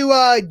I had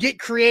to get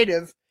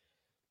creative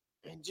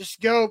and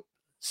just go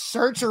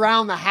search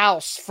around the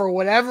house for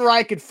whatever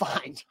I could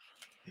find.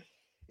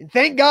 And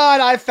thank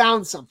God I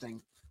found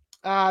something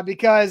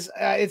because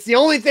it's the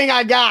only thing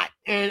I got.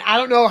 And I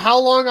don't know how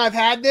long I've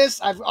had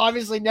this. I've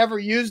obviously never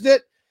used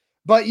it,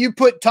 but you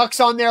put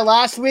Tux on there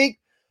last week.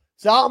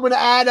 So I'm going to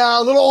add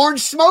a little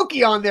orange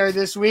smoky on there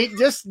this week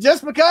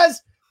just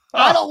because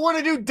I don't want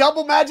to do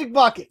double magic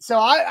bucket. So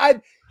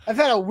I've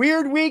had a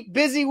weird week,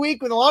 busy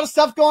week with a lot of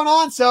stuff going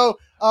on. So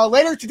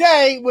later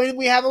today, when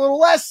we have a little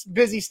less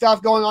busy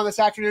stuff going on this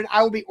afternoon,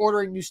 I will be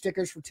ordering new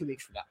stickers for 2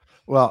 weeks from now.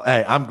 Well,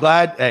 hey, I'm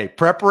glad. Hey,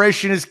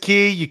 preparation is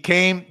key. You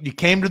came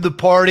to the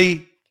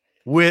party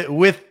with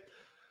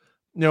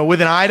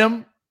an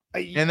item,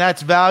 and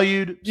that's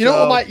valued. You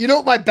know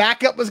what my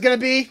backup was going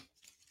to be?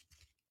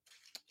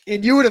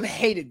 And you would have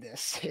hated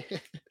this.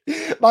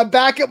 My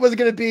backup was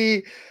going to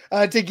be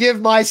to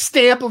give my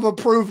stamp of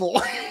approval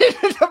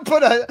to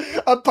put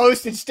a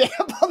postage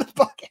stamp on the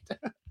bucket.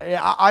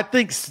 Yeah, I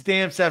think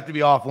stamps have to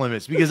be off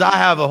limits because I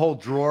have a whole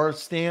drawer of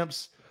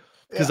stamps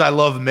because I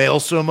love mail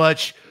so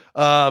much.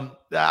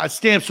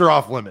 Stamps are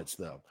off limits,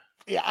 though.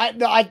 Yeah,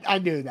 I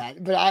knew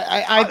that, but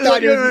I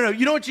thought no.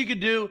 You know what you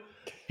could do?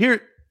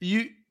 Here,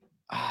 you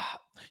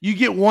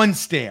get one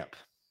stamp.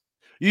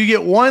 You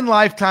get one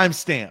lifetime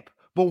stamp.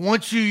 But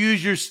once you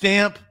use your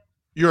stamp,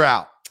 you're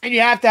out. And you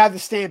have to have the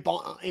stamp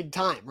in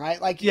time,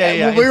 right? Like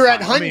when we were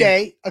at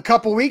Hyundai a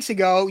couple weeks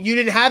ago, you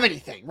didn't have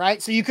anything,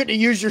 right? So you couldn't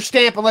use your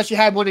stamp unless you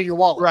had one in your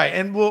wallet. Right.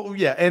 And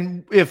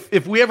and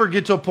if we ever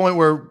get to a point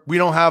where we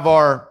don't have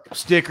our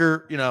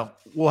sticker,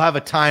 we'll have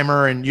a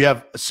timer and you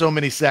have so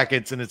many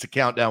seconds and it's a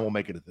countdown, we'll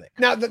make it a thing.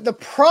 Now the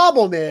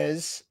problem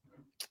is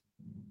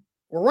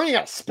we're running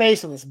out of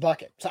space on this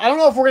bucket. So I don't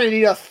know if we're going to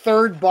need a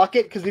third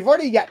bucket because we've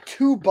already got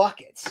 2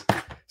 buckets.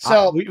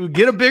 So we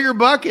get a bigger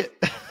bucket.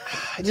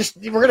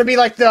 We're gonna be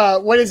like the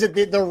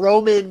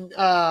Roman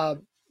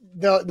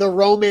the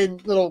Roman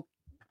little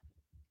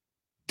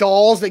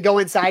dolls that go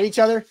inside each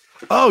other.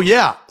 Oh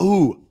yeah.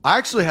 Ooh, I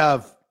actually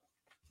have.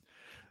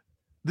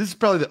 This is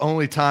probably the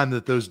only time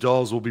that those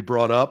dolls will be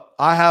brought up.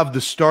 I have the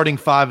starting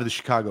 5 of the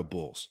Chicago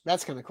Bulls.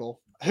 That's kind of cool.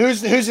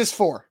 Who's this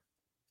for?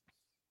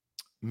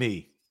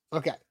 Me.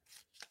 Okay.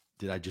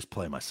 Did I just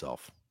play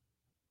myself?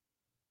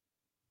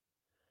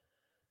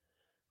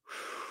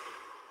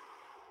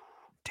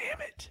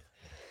 Damn it.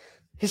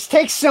 This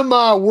takes some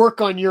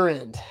work on your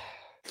end.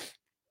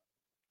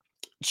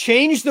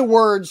 Change the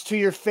words to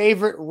your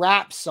favorite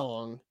rap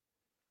song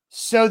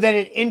so that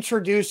it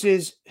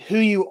introduces who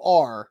you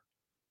are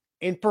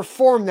and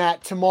perform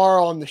that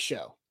tomorrow on the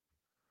show.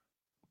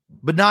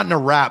 But not in a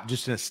rap,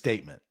 just in a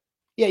statement.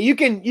 Yeah, you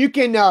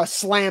can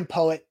slam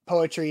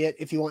poetry it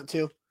if you want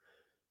to.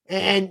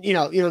 And you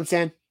know what I'm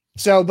saying?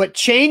 So, but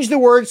change the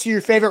words to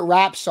your favorite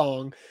rap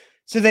song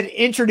so that it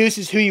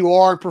introduces who you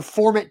are and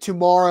perform it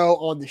tomorrow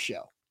on the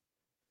show.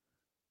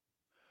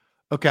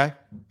 Okay.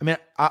 I mean,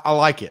 I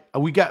like it.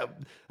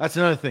 That's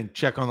another thing.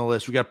 Check on the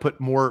list. We got to put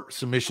more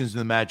submissions in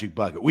the magic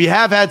bucket. We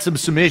have had some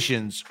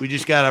submissions. We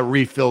just got to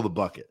refill the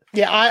bucket.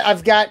 Yeah.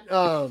 I've got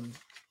a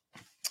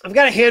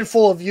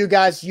handful of you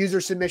guys user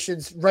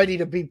submissions ready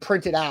to be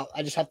printed out.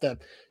 I just have to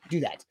do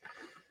that.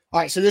 All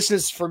right. So this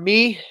is for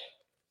me.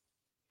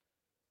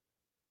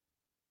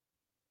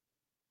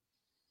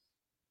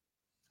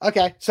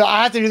 Okay. So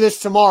I have to do this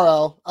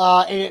tomorrow.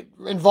 And it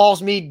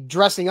involves me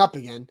dressing up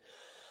again.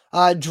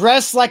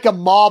 Dress like a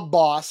mob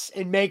boss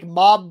and make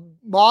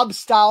mob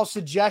style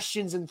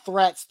suggestions and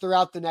threats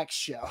throughout the next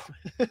show.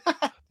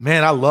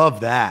 Man, I love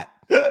that.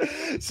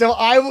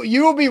 So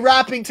you will be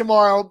rapping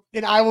tomorrow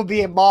and I will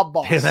be a mob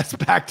boss. Yeah, that's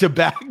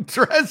back-to-back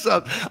dress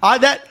up.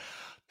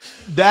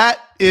 That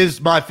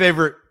is my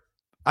favorite.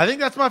 I think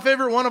that's my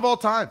favorite one of all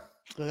time.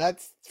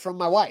 That's from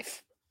my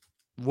wife.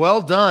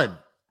 Well done.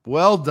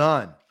 Well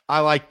done.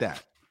 I like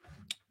that.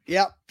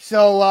 Yep.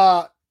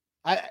 So,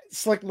 I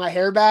slick my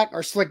hair back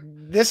or slick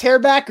this hair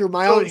back or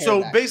my own hair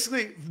So back.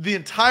 basically the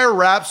entire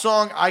rap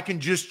song, I can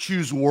just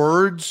choose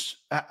words.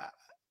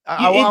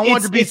 I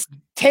want to be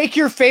take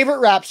your favorite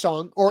rap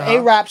song or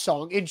a rap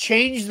song and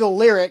change the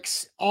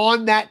lyrics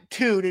on that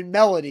tune and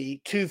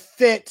melody to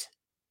fit,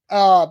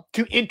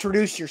 to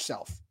introduce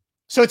yourself.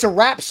 So it's a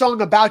rap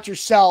song about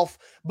yourself,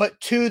 but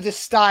to the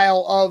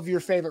style of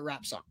your favorite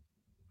rap song.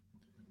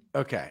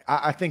 Okay.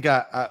 I think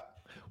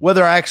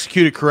whether I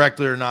execute it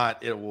correctly or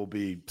not, it will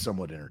be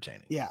somewhat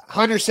entertaining. Yeah.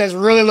 Hunter says,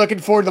 really looking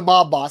forward to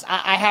Mob Boss.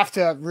 I have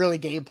to really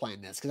game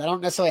plan this because I don't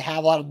necessarily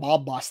have a lot of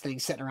Mob Boss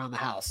things sitting around the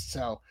house.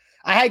 So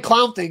I had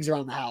clown things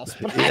around the house,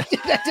 but I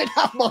didn't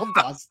have Mob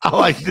Boss. I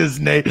like this,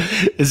 Nate.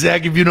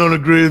 Zach, if you don't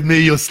agree with me,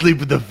 you'll sleep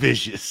with the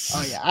vicious.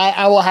 Oh, yeah.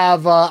 I will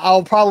have,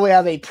 I'll probably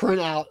have a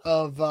printout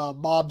of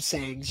mob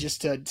sayings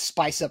just to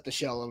spice up the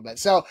show a little bit.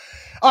 So,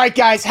 all right,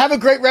 guys, have a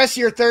great rest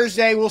of your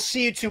Thursday. We'll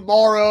see you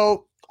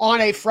tomorrow on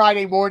a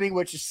Friday morning,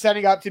 which is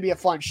setting up to be a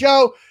fun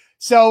show.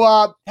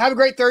 So have a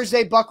great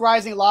Thursday. Buck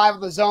Rising live on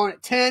the Zone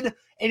at 10.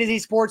 A to Z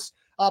Sports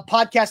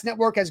Podcast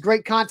Network has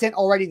great content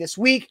already this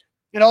week.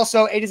 and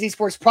also A to Z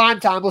Sports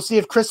Primetime. We'll see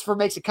if Christopher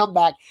makes a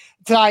comeback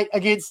tonight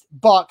against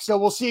Buck. So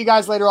we'll see you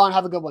guys later on.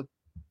 Have a good one.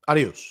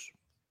 Adios.